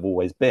movies have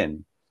always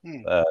been,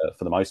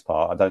 for the most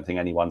part. I don't think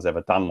anyone's ever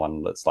done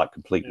one that's like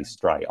completely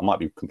straight. I might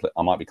be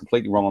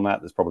completely wrong on that.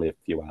 There's probably a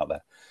few out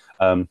there,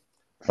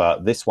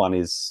 but this one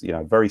is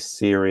very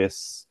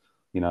serious.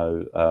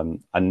 and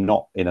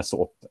not in a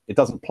sort of, it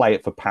doesn't play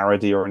it for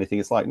parody or anything.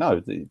 It's like,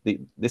 no,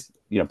 this,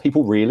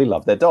 people really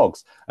love their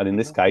dogs. And in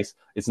this case,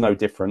 it's no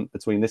different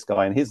between this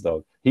guy and his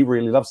dog. He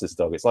really loves this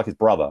dog. It's like his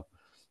brother.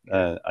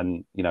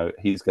 And,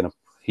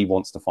 he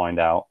wants to find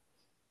out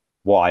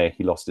why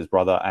he lost his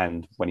brother.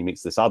 And when he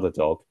meets this other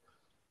dog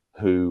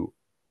who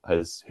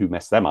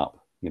messed them up,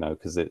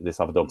 because this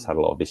other dog's had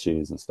a lot of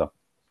issues and stuff.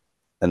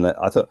 And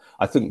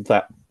I think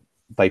that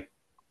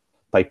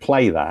they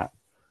play that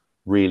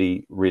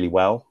really, really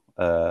well,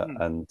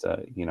 and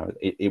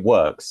it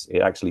works.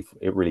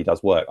 It really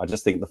does work. I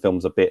just think the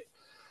film's a bit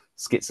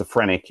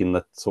schizophrenic in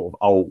the sort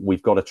of,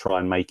 we've got to try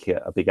and make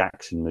it a big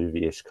action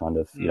movie-ish kind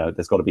of.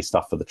 There's got to be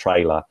stuff for the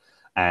trailer,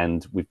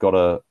 and we've got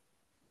to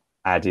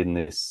add in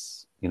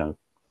this,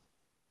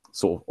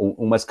 sort of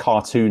almost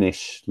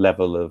cartoonish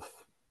level of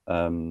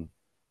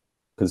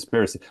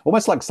conspiracy,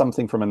 almost like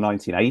something from a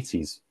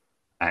 1980s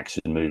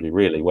action movie,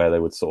 really, where they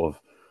would sort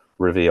of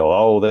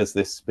reveal, there's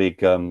this big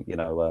cover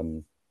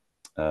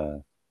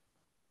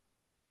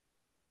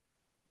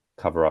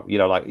up,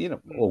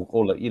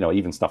 or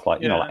even stuff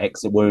like like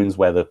exit wounds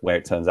where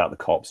it turns out the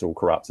cops are all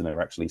corrupt and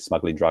they're actually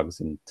smuggling drugs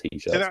in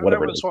t-shirts,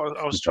 whatever it is. What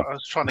I was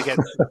trying to get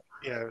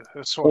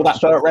or that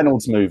Burt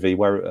Reynolds movie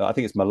where I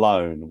think it's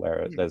Malone,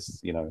 where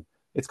there's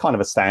it's kind of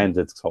a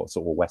standard sort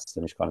of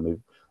westernish kind of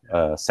movie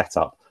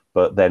setup,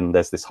 but then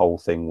there's this whole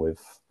thing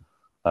with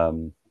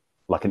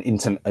like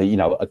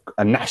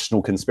a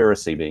national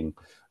conspiracy being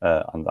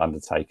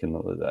undertaken,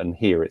 and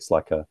here it's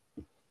like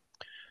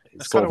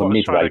it's sort of a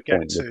midway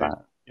point with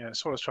that. Yeah,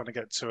 it's what I was trying to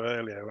get to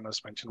earlier when I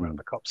was mentioning about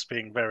the cops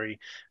being very,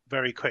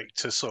 very quick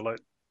to sort of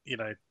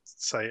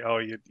say,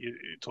 you're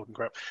talking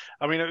crap.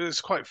 I mean, it was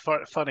quite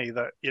funny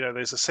that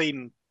there's a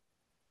scene.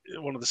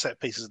 One of the set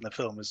pieces in the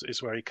film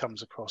is where he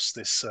comes across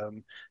this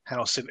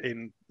house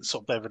in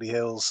sort of Beverly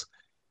Hills,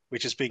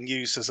 which is being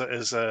used as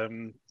a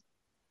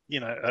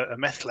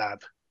meth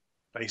lab.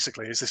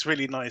 Basically, it's this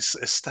really nice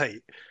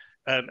estate,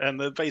 and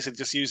they're basically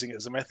just using it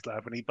as a meth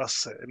lab. And he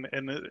busts it,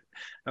 and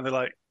they're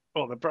like,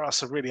 the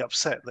brass are really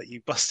upset that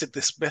you busted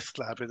this meth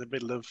lab in the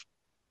middle of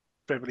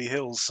Beverly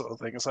Hills, sort of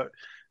thing. It's like,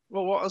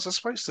 well, what was I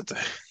supposed to do?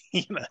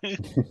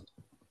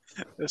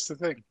 That's the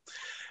thing.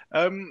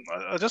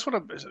 I just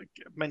want to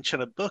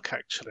mention a book.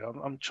 Actually,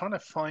 I'm trying to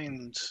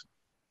find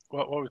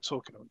what we're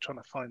talking. I'm trying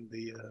to find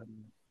the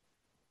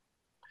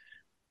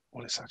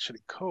what it's actually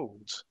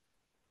called,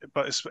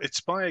 but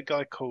it's by a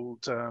guy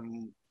called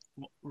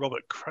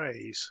Robert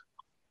Craze.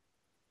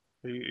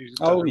 Who's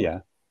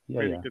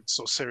really good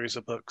sort of series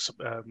of books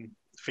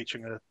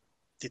featuring a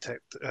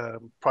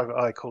private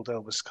eye called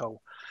Elvis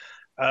Cole.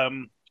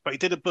 But he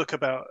did a book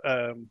about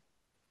a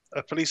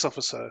police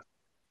officer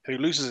who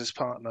loses his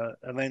partner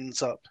and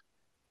ends up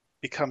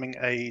becoming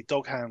a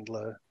dog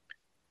handler,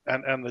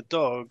 and the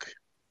dog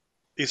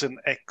is an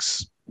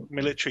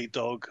ex-military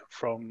dog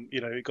from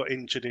he got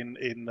injured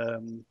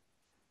in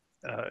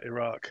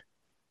Iraq.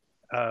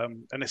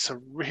 And it's a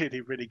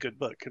really, really good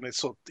book, and it's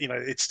sort of,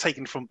 it's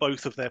taken from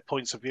both of their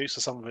points of view.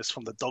 So some of it's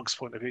from the dog's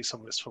point of view,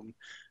 some of it's from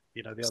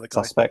the other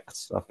guy.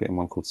 Suspect. I've getting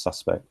one called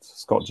Suspect.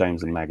 Scott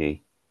James and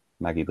Maggie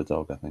the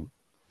dog, I think.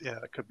 Yeah,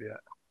 that could be it.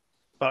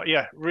 But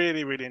yeah,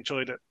 really, really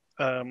enjoyed it.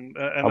 And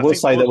I will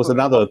say there was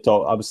another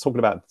dog. I was talking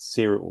about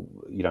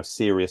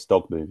serious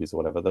dog movies or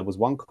whatever. There was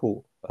one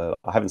called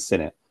I haven't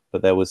seen it,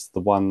 but there was the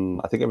one,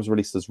 I think it was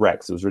released as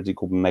Rex. It was originally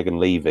called Megan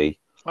Levy.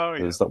 Oh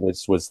yeah.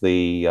 Which was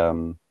the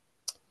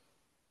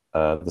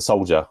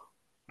soldier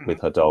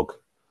with her dog.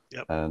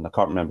 Yep. And I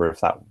can't remember if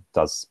that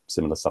does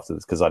similar stuff to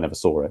this because I never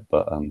saw it.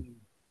 But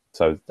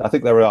so I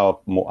think there are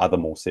other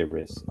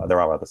serious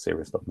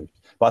dog movies.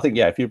 But I think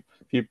if you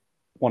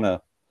want to,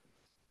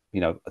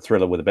 a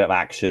thriller with a bit of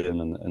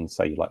action and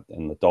say you like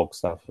the dog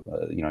stuff,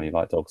 you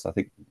like dogs. I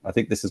think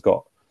this has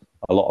got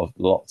a lot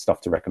of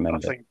stuff to recommend. I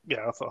thought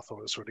it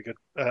was really good.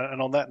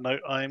 And on that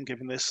note, I am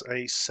giving this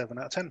a 7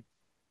 out of 10.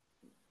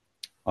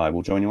 I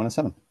will join you on a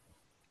 7.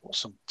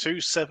 Awesome. 2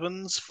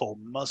 7s for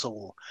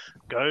Muzzle.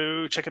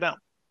 Go check it out.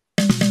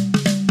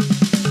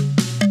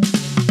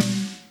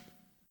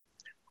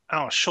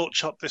 Our short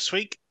shot this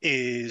week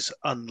is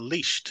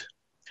Unleashed.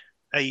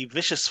 A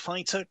vicious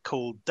fighter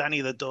called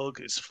Danny the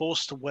Dog is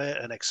forced to wear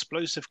an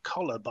explosive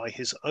collar by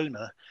his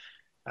owner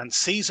and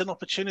sees an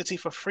opportunity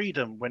for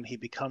freedom when he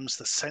becomes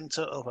the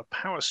center of a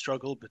power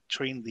struggle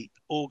between the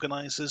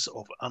organizers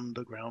of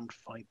underground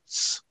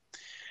fights.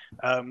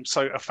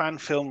 So a fan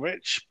film,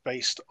 Rich,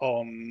 based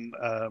on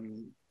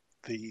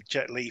the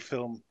Jet Li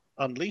film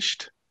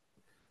Unleashed,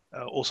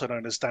 also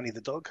known as Danny the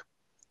Dog.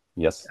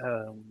 Yes.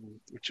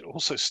 Which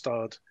also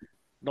starred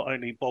not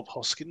only Bob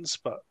Hoskins,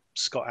 but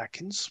Scott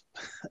Adkins.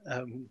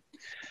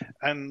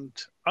 And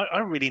I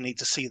really need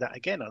to see that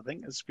again. I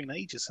think it's been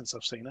ages since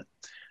I've seen it.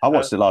 I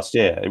watched it last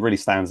year. It really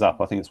stands up.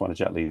 I think it's one of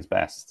Jet Li's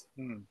best.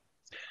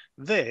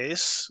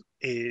 This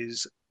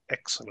is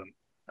excellent.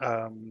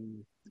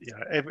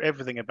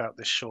 Everything about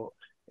this short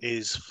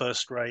is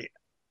first rate.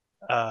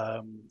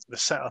 The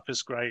setup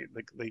is great.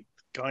 The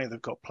guy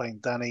they've got playing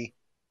Danny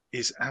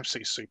is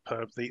absolutely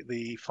superb.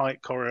 The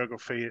fight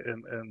choreography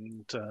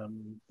and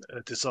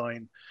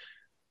design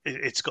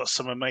it's got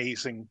some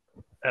amazing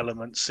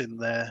elements in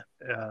there.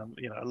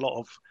 A lot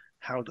of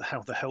how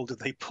the hell did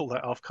they pull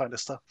that off kind of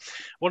stuff.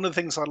 One of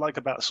the things I like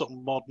about sort of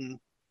modern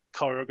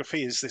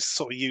choreography is this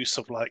sort of use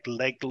of like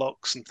leg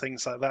locks and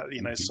things like that.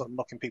 Sort of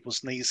knocking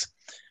people's knees.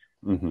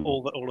 Mm-hmm.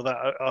 All of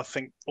that. I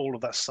think all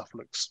of that stuff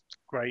looks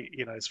great.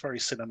 It's very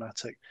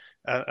cinematic,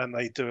 and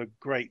they do a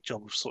great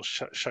job of sort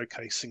of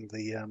showcasing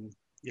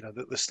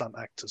the stunt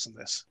actors in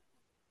this.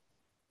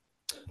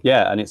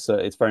 Yeah, and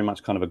it's very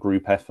much kind of a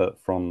group effort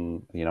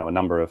from a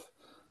number of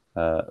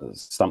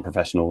stunt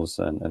professionals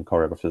and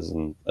choreographers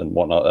and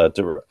whatnot.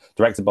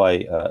 Directed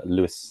by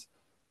Luis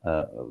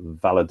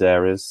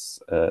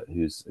Valadares,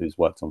 who's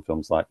worked on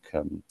films like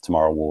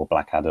Tomorrow War,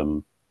 Black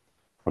Adam,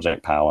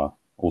 Project Power,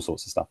 all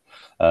sorts of stuff.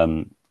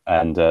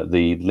 And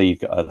the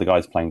lead, the guy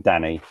who's playing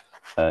Danny,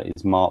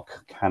 is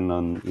Mark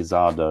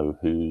Canonizado,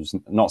 who's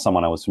not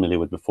someone I was familiar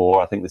with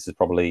before. I think this is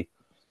probably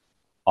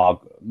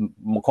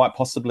quite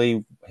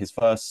possibly his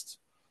first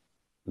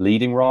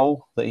leading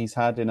role that he's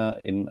had in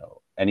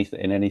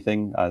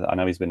anything. I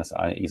know he's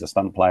a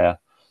stunt player.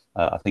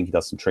 I think he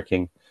does some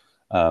tricking,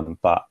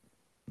 but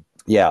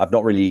yeah, I've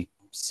not really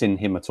seen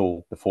him at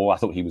all before. I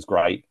thought he was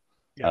great.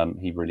 Yeah.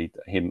 The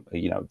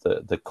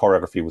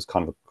choreography was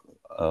kind of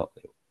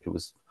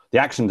the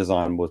action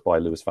design was by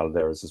Luis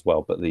Valadares as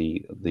well, but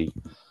the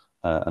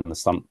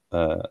stunt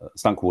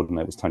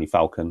coordinator was Tony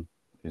Falcon,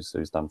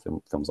 who's done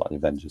films like The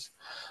Avengers,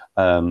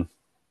 I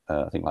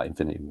think like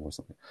Infinity War or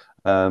something.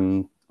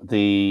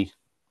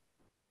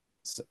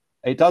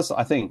 It does,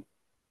 I think,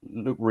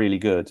 look really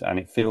good, and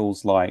it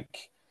feels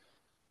like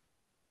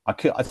I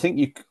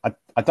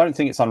don't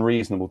think it's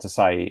unreasonable to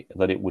say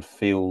that it would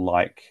feel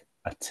like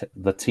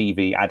the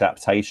TV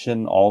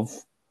adaptation of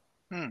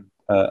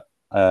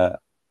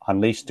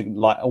Unleashed,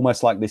 like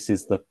almost like this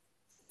is the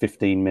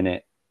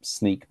 15-minute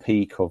sneak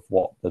peek of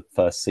what the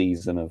first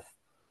season of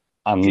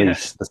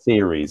Unleashed, the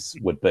series,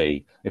 would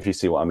be, if you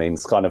see what I mean.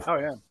 It's kind of,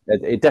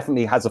 it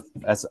definitely has a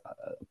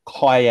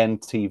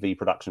high-end TV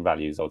production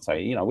values, I would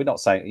say. We're not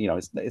saying,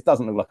 it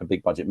doesn't look like a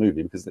big budget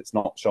movie because it's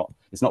not got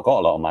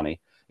a lot of money.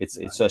 It's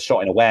a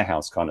shot in a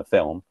warehouse kind of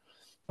film,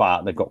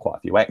 but they've got quite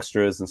a few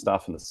extras and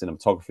stuff, and the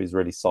cinematography is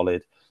really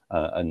solid.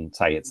 And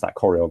say it's that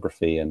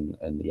choreography and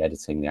the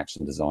editing, the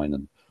action design,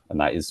 and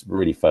that is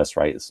really first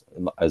rate.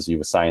 As you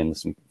were saying,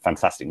 there's some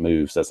fantastic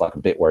moves. There's like a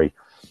bit where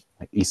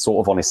he's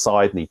sort of on his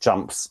side and he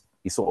jumps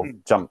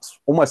jumps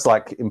almost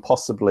like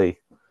impossibly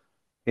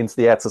into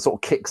the air to sort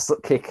of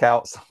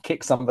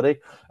kick somebody,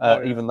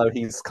 even though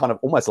he's kind of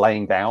almost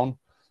laying down.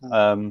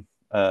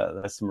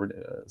 There's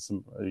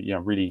some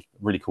really,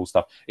 really cool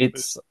stuff.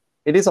 It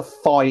is a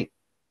fight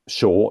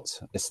short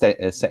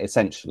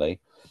essentially,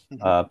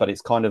 but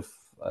it's kind of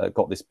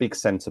got this big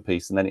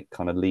centerpiece, and then it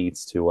kind of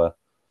leads to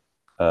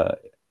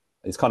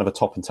it's kind of a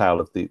top and tail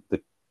of the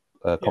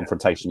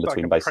confrontation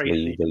between like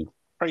basically the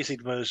crazy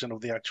version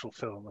of the actual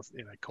film,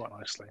 quite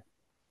nicely.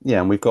 Yeah,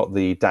 and we've got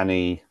the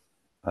Danny's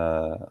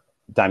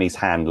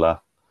handler,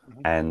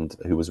 and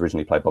who was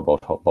originally played by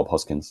Bob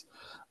Hoskins,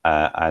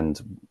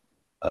 and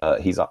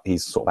he's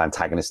sort of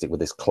antagonistic with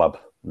this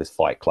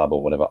fight club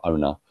or whatever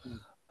owner,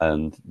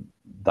 and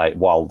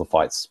while the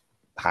fight's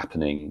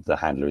happening, the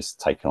handler is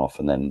taken off,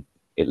 and then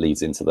it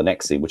leads into the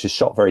next scene, which is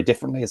shot very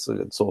differently. It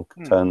sort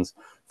of turns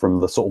from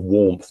the sort of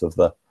warmth of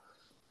the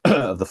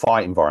of the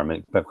fight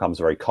environment, it becomes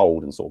very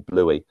cold and sort of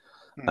bluey.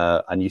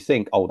 And you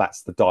think, oh,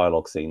 that's the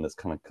dialogue scene that's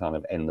kind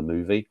of end the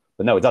movie,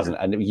 but no, it doesn't.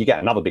 And you get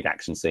another big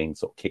action scene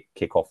sort of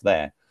kick off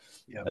there.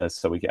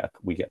 So we get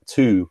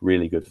two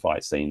really good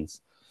fight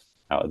scenes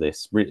out of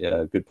this.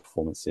 Good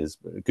performances,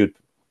 good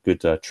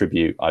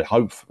tribute. I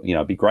hope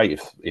it'd be great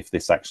if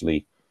this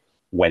actually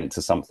went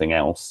to something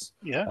else.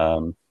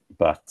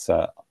 But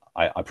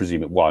I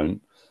presume it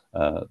won't.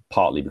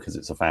 Partly because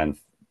it's a fan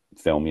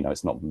film.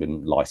 It's not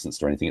been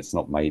licensed or anything. It's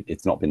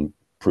not been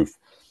proof.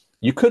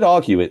 You could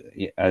argue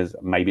it as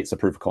maybe it's a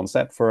proof of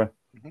concept for a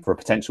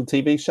potential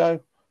TV show,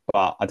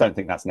 but I don't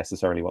think that's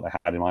necessarily what they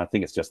had in mind. I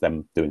think it's just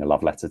them doing a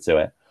love letter to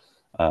it.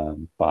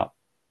 But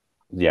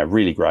yeah,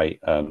 really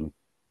great.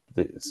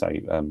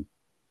 15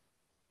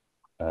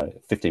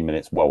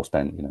 minutes well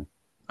spent.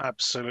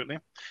 Absolutely.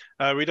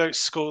 We don't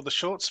score the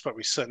shorts, but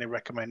we certainly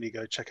recommend you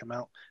go check them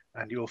out,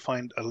 and you'll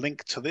find a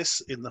link to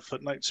this in the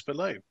footnotes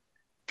below.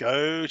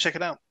 Go check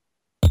it out.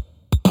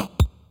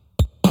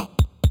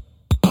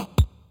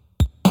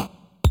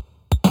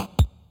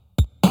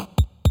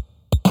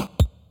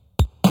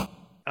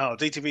 Our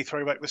DTV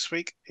throwback this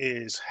week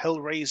is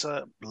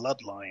Hellraiser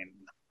Bloodline.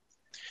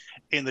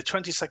 In the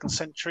 22nd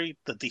century,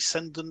 the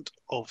descendant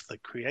of the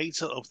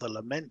creator of the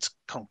Lament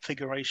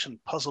configuration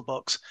puzzle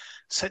box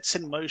sets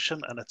in motion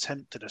an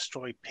attempt to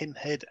destroy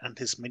Pinhead and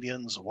his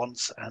minions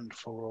once and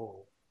for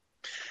all.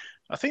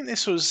 I think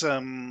this was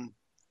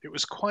it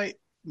was quite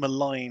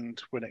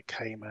maligned when it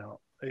came out.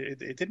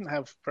 It didn't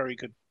have very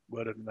good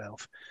word of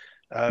mouth.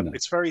 No.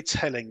 It's very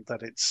telling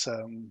that it's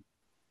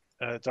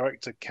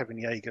director Kevin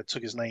Yeager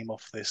took his name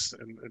off this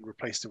and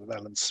replaced it with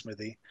Alan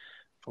Smithy,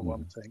 for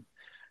one thing.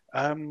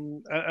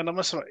 And I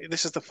must admit,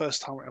 this is the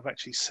first time I've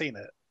actually seen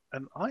it,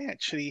 and I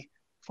actually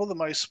for the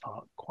most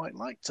part, quite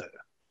liked it.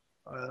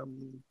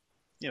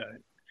 You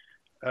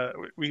know,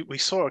 we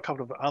saw a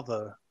couple of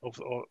other of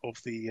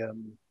the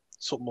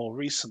sort of more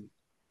recent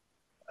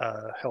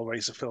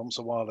Hellraiser films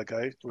a while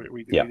ago.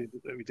 We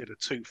did a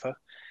twofer.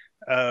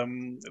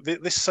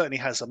 This certainly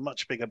has a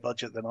much bigger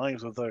budget than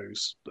either of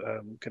those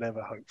could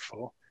ever hope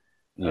for.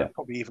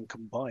 Probably even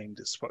combined,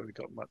 it's probably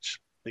got a much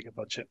bigger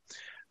budget.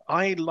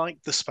 I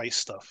like the space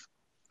stuff.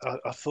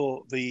 I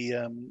thought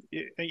it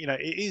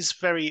is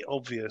very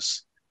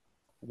obvious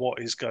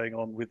what is going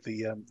on with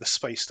the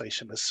space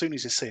station. As soon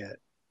as you see it,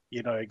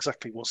 you know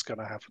exactly what's going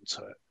to happen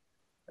to it.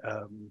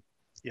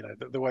 You know,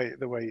 the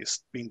way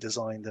it's been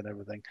designed and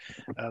everything,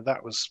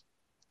 that was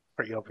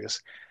pretty obvious.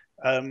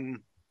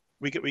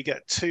 We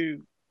get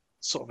two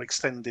sort of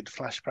extended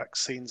flashback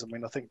scenes. I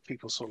mean, I think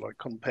people sort of like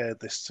compared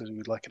this to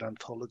like an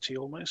anthology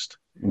almost.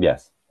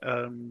 Yes.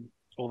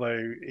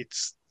 Although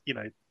it's, you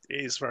know,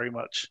 it is very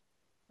much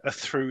a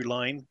through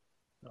line,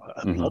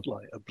 a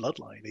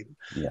bloodline even.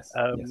 Yes.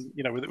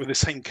 You know, with the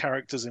same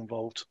characters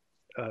involved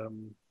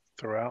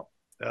throughout,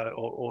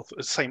 or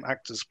the same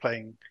actors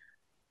playing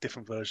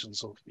different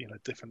versions of, you know,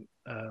 different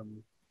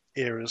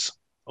eras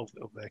of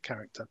their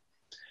character.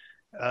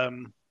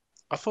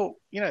 I thought,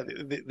 you know,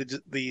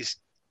 the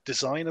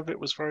design of it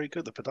was very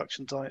good. The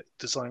production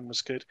design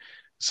was good.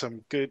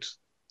 Some good,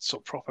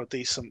 sort of proper,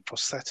 decent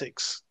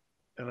prosthetics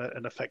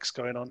and effects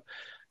going on.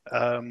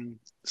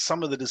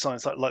 Some of the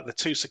designs, like the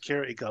two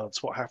security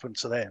guards, what happened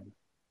to them?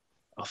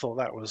 I thought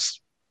that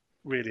was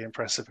really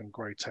impressive and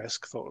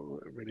grotesque.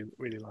 Thought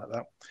really like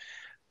that.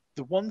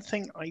 The one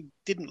thing I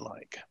didn't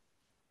like,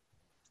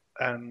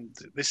 and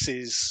this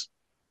is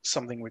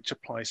something which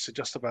applies to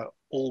just about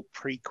all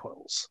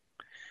prequels,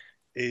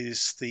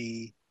 is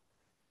the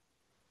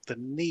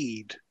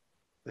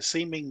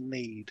seeming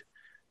need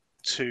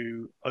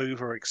to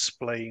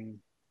over-explain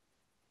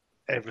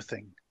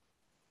everything.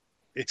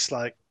 It's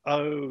like,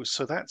 oh,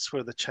 so that's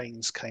where the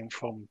chains came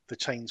from. The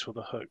chains were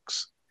the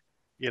hooks.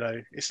 You know,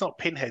 it's not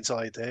Pinhead's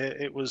idea.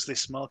 It was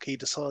this Marquis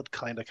de Sade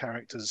kind of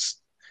character's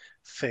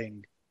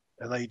thing,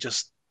 and they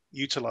just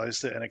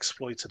utilized it and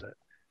exploited it.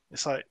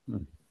 It's like,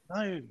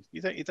 no,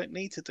 you don't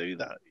need to do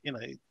that. You know,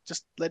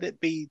 just let it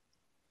be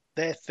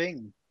their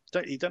thing.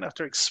 You don't have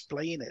to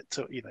explain it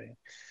to, you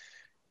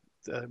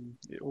know.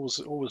 It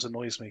always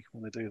annoys me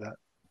when they do that.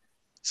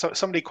 So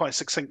somebody quite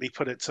succinctly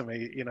put it to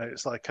me. You know,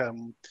 it's like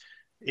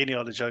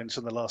Indiana Jones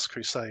and the Last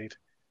Crusade,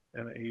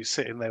 and he's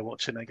sitting there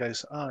watching, and he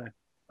goes, "Oh,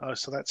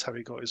 so that's how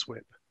he got his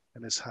whip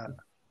and his hat."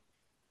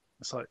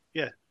 It's like,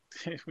 yeah,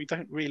 we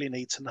don't really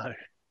need to know.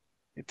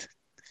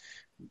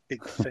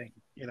 Big thing,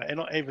 you know, and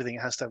not everything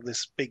has to have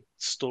this big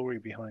story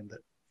behind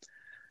it.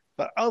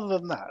 But other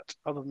than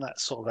that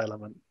sort of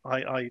element,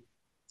 I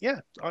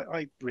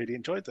really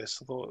enjoyed this.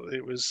 I thought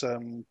it was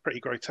pretty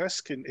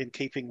grotesque in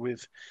keeping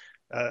with,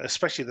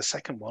 especially the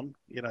second one,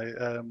 you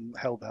know,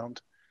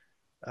 Hellbound.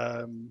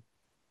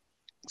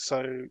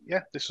 So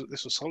yeah, this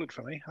was solid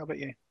for me. How about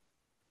you?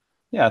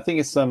 Yeah, I think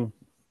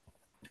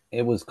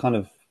it was kind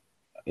of,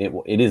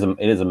 it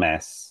is a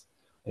mess.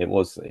 It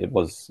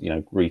was, you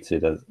know,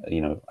 greeted as,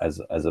 you know, as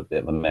a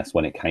bit of a mess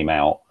when it came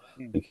out,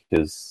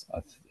 because,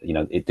 you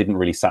know, it didn't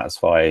really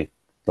satisfy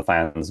the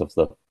fans of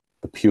the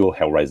pure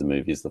Hellraiser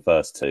movies, the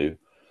first two,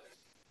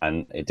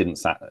 and it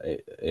didn't.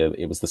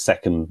 It was the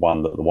second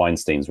one that the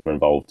Weinsteins were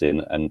involved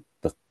in, and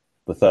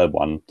the third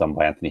one done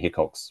by Anthony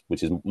Hickox,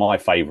 which is my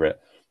favourite,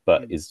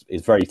 but is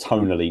very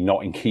tonally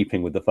not in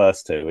keeping with the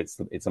first two.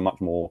 It's a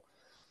much more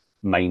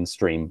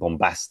mainstream,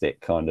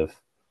 bombastic kind of,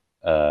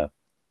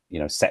 you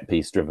know, set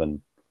piece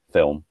driven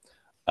film,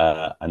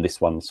 and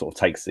this one sort of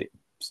takes it,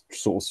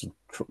 sort of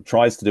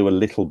tries to do a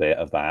little bit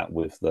of that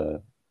with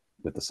the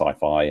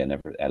sci-fi and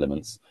every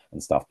elements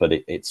and stuff, but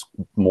it's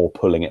more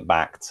pulling it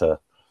back to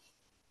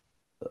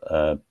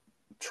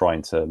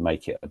trying to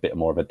make it a bit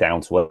more of a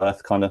down to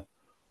earth kind of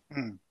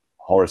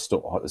horror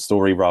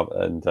story rather.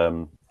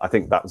 And I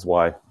think that's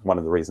why one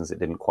of the reasons it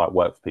didn't quite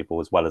work for people,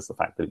 as well as the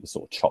fact that it was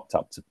sort of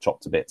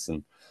chopped to bits,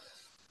 and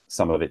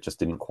some of it just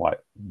didn't quite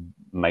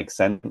make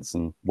sense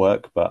and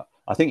work. But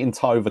I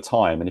think over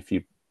time, and if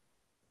you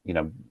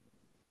know,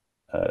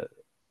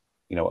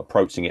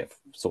 approaching it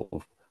sort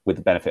of with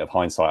the benefit of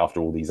hindsight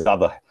after all these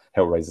other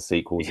Hellraiser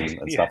sequels and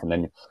stuff,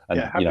 and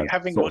you know,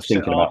 having sort watched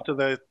of thinking it after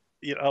about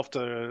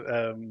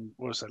after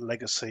what was it,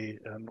 Legacy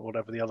and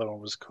whatever the other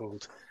one was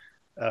called,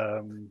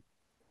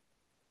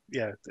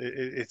 yeah,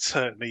 it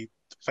certainly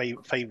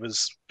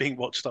favors being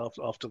watched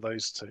after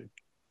those two.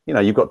 You know,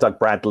 you've got Doug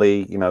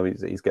Bradley. You know,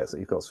 he's got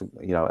some,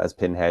 you know, as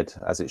Pinhead,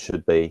 as it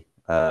should be.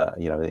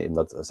 You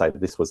know, say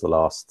this was the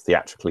last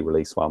theatrically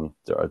released one,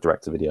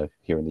 direct to video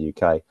here in the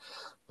UK,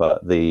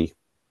 but the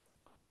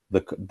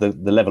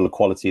level of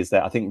quality is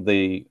there. I think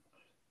the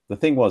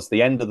thing was,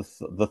 the end of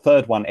the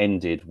third one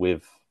ended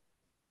with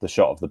the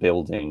shot of the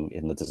building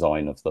in the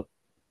design of the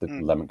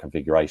lemon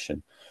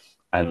configuration,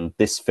 and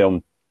this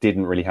film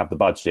didn't really have the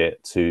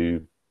budget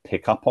to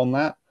pick up on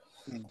that,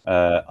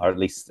 or at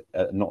least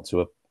not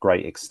to a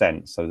great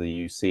extent. So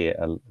you see it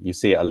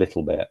a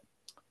little bit.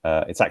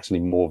 It's actually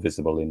more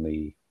visible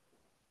in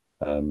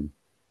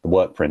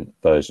work print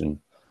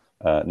version.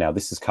 Now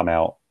this has come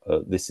out.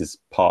 This is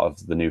part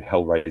of the new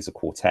Hellraiser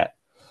Quartet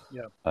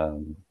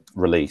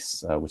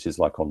release, which is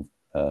like on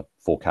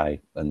 4K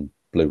and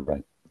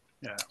Blu-ray.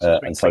 Yeah,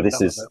 and so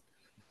this is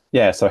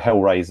so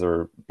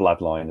Hellraiser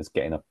Bloodline is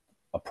getting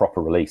a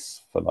proper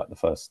release for like the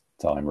first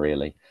time,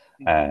 really.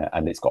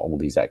 And it's got all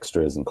these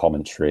extras and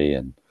commentary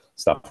and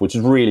stuff, which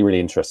is really, really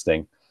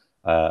interesting.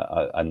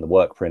 And the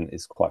work print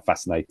is quite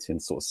fascinating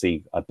to sort of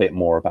see a bit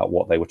more about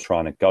what they were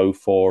trying to go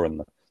for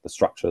and the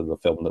structure of the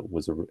film that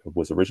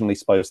was originally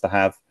supposed to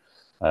have.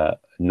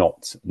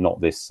 Not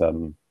this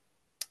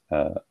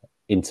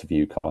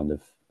interview kind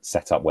of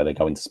setup where they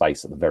go into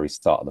space at the very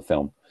start of the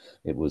film.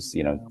 It was,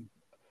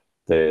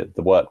 the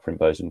work print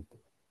version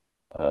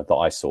that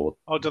I saw.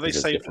 Oh, do they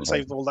save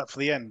all that for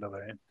the end, are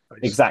they?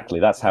 Exactly.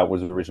 That's how it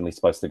was originally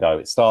supposed to go.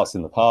 It starts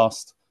in the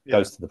past,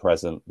 goes to the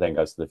present, then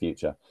goes to the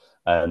future.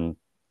 And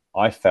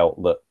I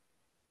felt that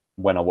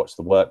when I watched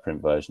the work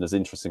print version, as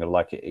interesting as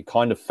like it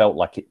kind of felt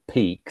like it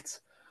peaked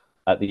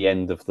at the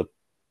end of the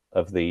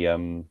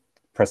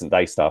present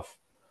day stuff,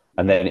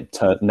 and then it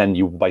turned, and then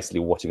you were basically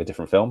watching a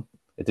different film.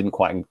 It didn't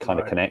quite kind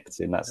of connect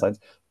in that sense.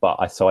 But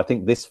I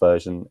think this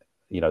version,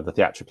 the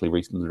theatrically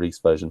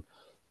released version,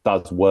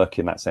 does work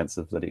in that sense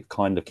of that it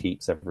kind of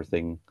keeps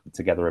everything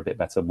together a bit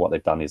better. What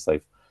they've done is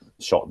they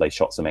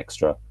shot some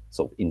extra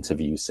sort of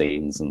interview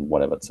scenes and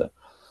whatever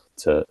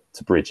to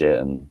bridge it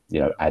and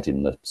add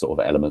in the sort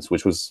of elements,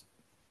 which was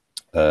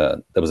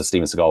there was a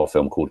Steven Seagal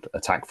film called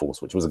Attack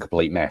Force, which was a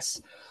complete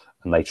mess,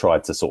 and they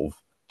tried to sort of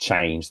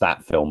change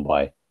that film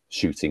by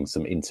shooting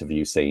some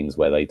interview scenes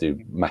where they do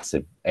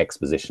massive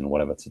exposition or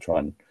whatever to try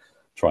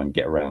and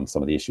get around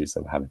some of the issues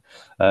they were having.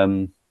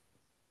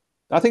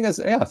 I think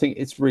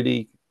it's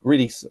really,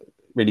 really,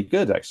 really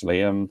good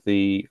actually.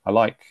 I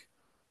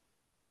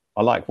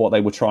like what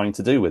they were trying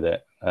to do with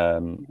it,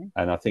 and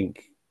I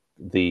think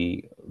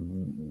the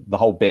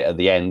whole bit at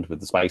the end with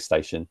the space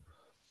station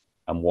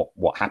and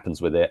what happens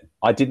with it.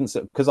 I didn't,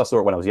 because I saw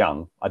it when I was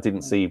young. I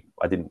didn't think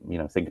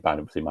about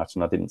it too much,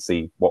 and I didn't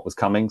see what was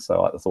coming.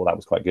 So I thought that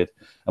was quite good.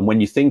 And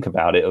when you think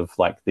about it, of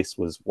like this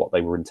was what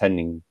they were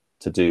intending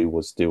to do,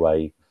 was do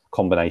a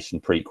combination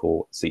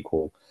prequel,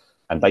 sequel,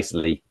 and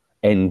basically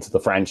end the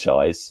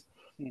franchise.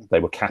 They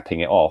were capping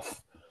it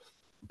off.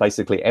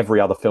 Basically, every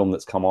film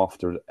that's come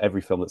after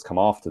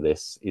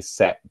this is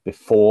set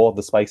before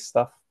the space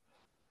stuff.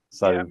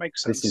 So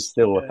this is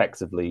still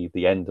effectively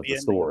the end of the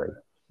story.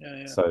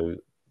 So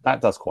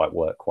that does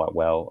work quite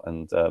well.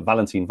 And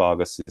Valentine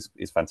Vargas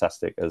is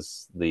fantastic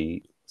as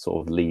the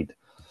sort of lead,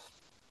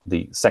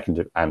 the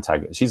second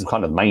antagonist. She's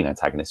kind of the main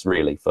antagonist,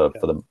 really, for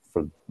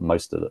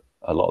most of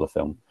a lot of the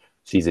film.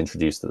 She's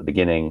introduced at the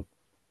beginning,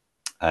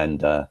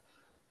 and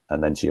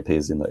then she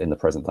appears in the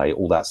present day.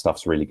 All that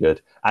stuff's really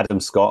good. Adam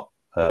Scott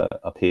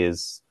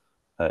appears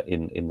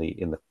in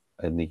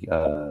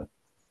the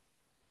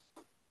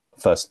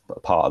first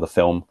part of the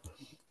film,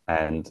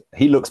 and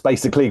he looks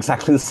basically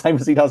exactly the same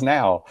as he does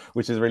now,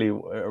 which is really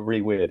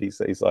really weird.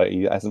 He's like,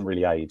 he hasn't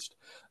really aged,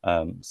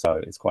 so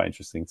it's quite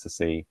interesting to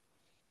see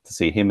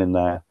him in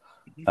there.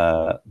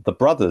 The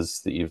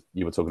brothers that you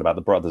were talking about,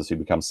 the brothers who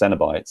become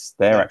Cenobites,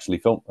 they're actually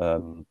film.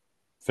 Do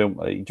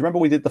you remember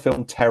we did the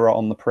film Terror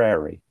on the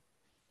Prairie?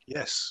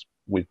 Yes,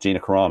 with Gina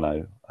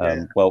Carano.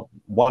 Well,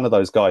 one of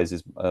those guys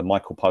is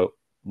Michael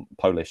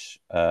Polish,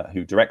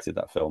 who directed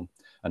that film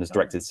and has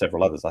directed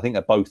several others. I think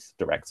they're both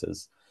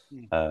directors,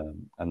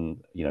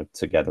 and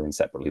together and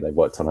separately they've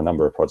worked on a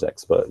number of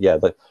projects. But yeah,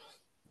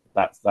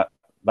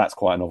 that's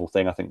quite a novel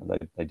thing. I think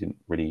they didn't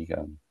really.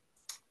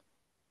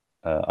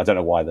 I don't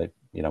know why they,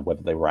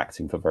 whether they were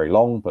acting for very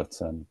long, but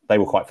they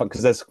were quite fun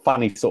because there's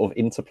funny sort of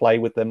interplay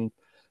with them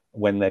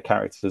when their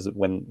characters,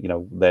 when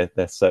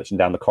they're searching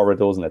down the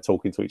corridors and they're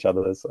talking to each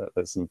other.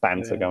 There's some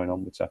banter going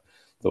on, which I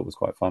thought was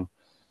quite fun.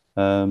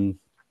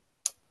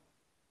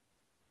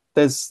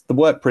 There's the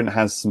work print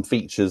has some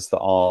features that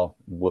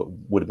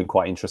would have been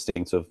quite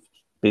interesting to have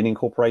been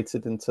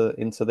incorporated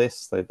into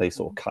this. They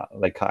sort of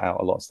cut out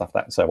a lot of stuff.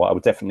 So I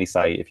would definitely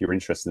say, if you're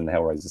interested in the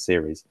Hellraiser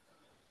series,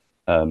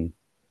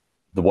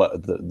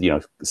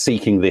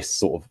 seeking this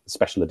sort of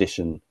special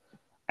edition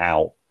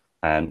out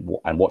and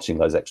watching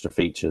those extra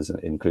features,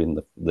 including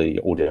the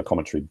audio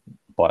commentary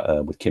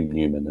with Kim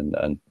Newman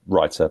and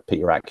writer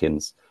Peter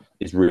Atkins,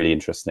 is really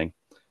interesting.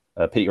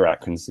 Peter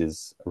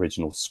Atkins'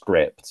 original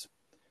script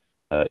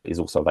is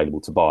also available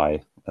to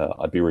buy.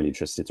 I'd be really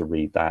interested to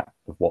read that,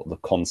 of what the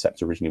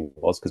concept originally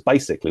was, because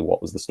basically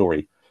what was the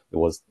story?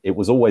 It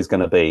was always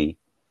going to be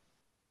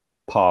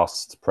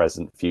past,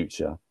 present,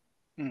 future.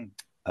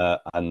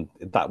 And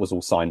that was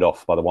all signed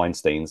off by the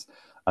Weinsteins.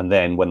 And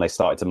then when they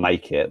started to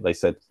make it, they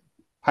said,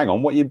 hang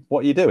on, what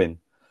are you doing?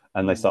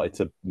 And they started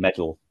to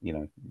meddle,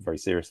 very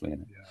seriously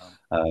in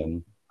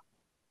it.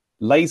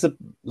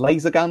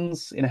 Laser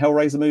guns in a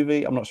Hellraiser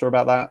movie. I'm not sure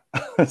about that.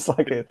 it's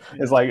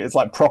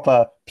like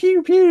proper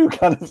pew pew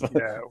kind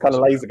of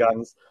laser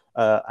guns,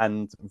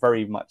 and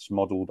very much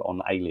modelled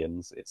on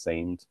Aliens. It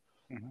seemed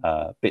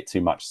a bit too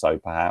much so,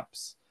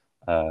 perhaps.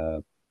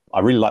 I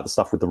really like the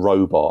stuff with the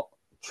robot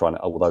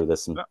although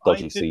there's some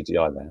dodgy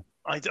CGI there.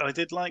 I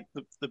did like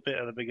the bit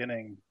at the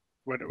beginning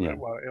when Yeah.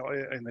 well,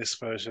 in this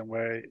version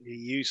where he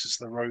uses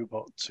the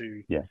robot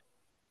to Yeah.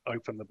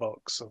 open the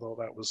box. I thought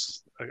that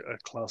was a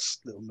class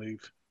little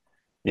move.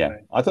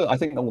 Yeah, I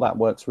think all that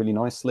works really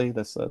nicely.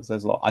 There's a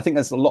lot. I think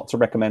there's a lot to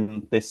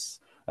recommend this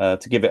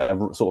to give it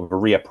a sort of a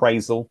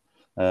reappraisal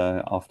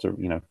after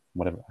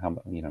whatever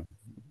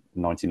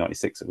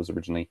 1996 it was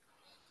originally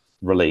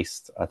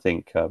released. I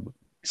think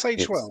it's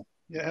aged well.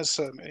 Yeah, it has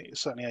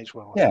certainly aged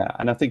well.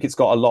 And I think it's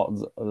got a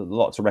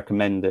lot to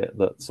recommend it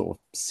that sort of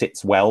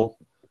sits well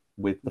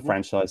with the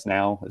franchise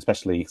now,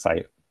 especially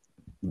say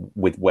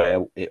with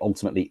where it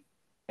ultimately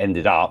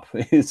ended up.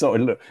 So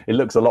it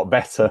looks a lot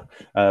better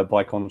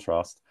by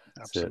contrast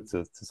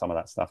to some of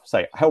that stuff.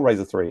 Say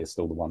Hellraiser 3 is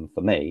still the one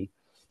for me,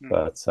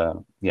 but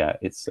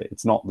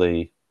it's not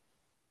the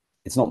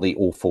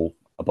awful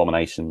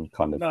abomination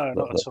kind of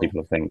that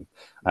people think,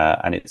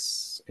 and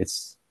it's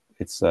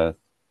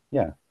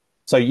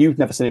So you've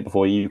never seen it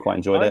before. You quite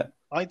enjoyed it.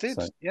 I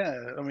did. So.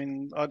 Yeah. I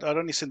mean, I'd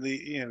only seen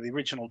the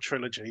original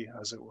trilogy,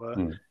 as it were,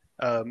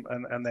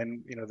 and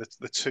then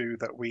the two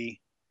that we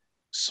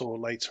saw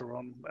later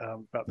on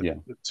about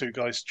the two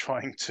guys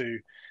trying to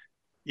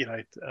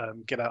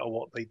get out of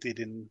what they did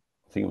in.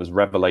 I think it was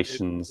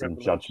Revelations and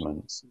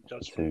Judgment. The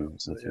two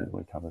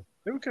we covered.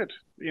 They were good.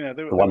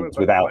 The ones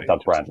without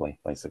Doug Bradley,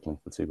 basically.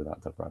 The two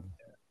without Doug Bradley.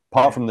 Yeah.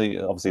 Apart from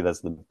obviously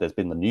there's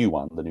been the new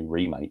one, the new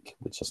remake,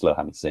 which I still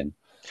haven't seen.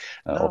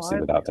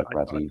 Obviously without Doug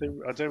Bradley.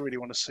 I do really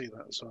want to see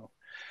that as well.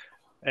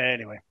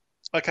 Anyway.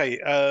 Okay,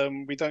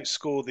 we don't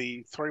score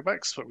the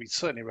throwbacks, but we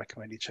certainly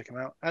recommend you check them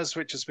out. As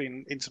Rich has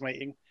been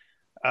intimating,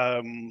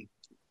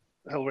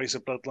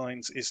 Hellraiser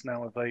Bloodlines is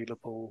now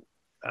available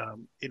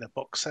in a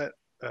box set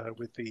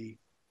with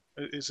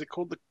is it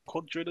called the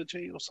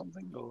Quadrilogy or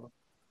something? Or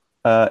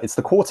it's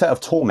the Quartet of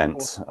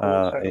Torment.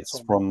 It's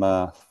from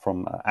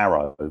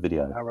Arrow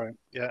Video. Arrow,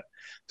 yeah.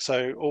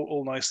 So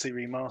all nicely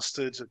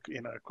remastered,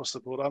 across the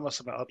board. I must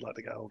admit, I'd like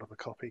to get hold of a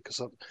copy because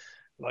I'd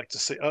like to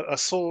see. I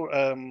saw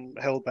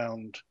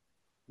Hellbound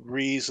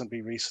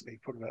reasonably recently,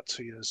 probably about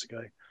 2 years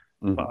ago.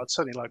 But I'd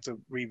certainly like to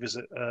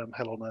revisit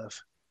Hell on Earth,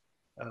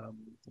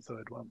 the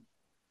third one.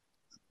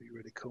 That'd be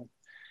really cool.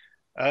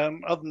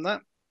 Other than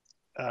that,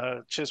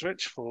 cheers,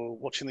 Rich, for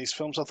watching these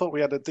films. I thought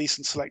we had a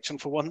decent selection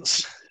for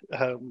once,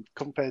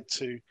 compared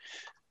to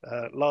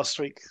last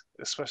week,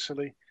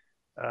 especially.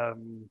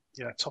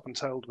 Top and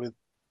tailed with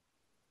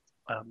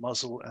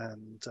Muzzle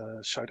and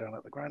Showdown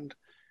at the Grand.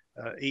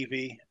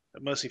 Evie,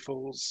 Mercy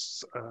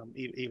Falls,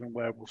 even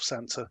Werewolf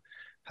Santa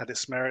had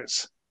its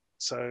merits.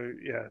 So,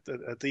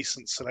 a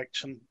decent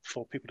selection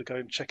for people to go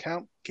and check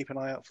out, keep an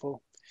eye out for.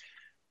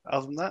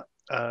 Other than that,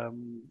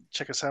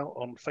 check us out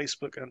on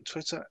Facebook and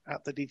Twitter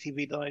at the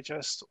DTV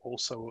Digest,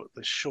 also at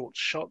the Short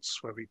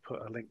Shots, where we put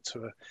a link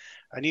to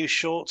a new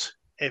short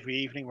every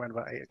evening around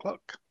about 8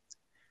 o'clock.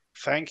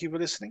 Thank you for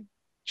listening.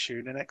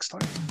 Tune in next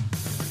time.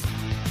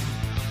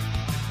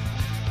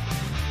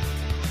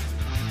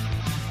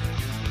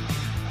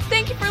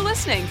 Thank you for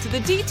listening to the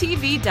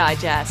DTV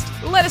Digest.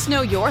 Let us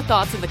know your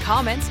thoughts in the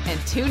comments and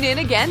tune in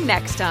again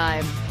next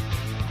time.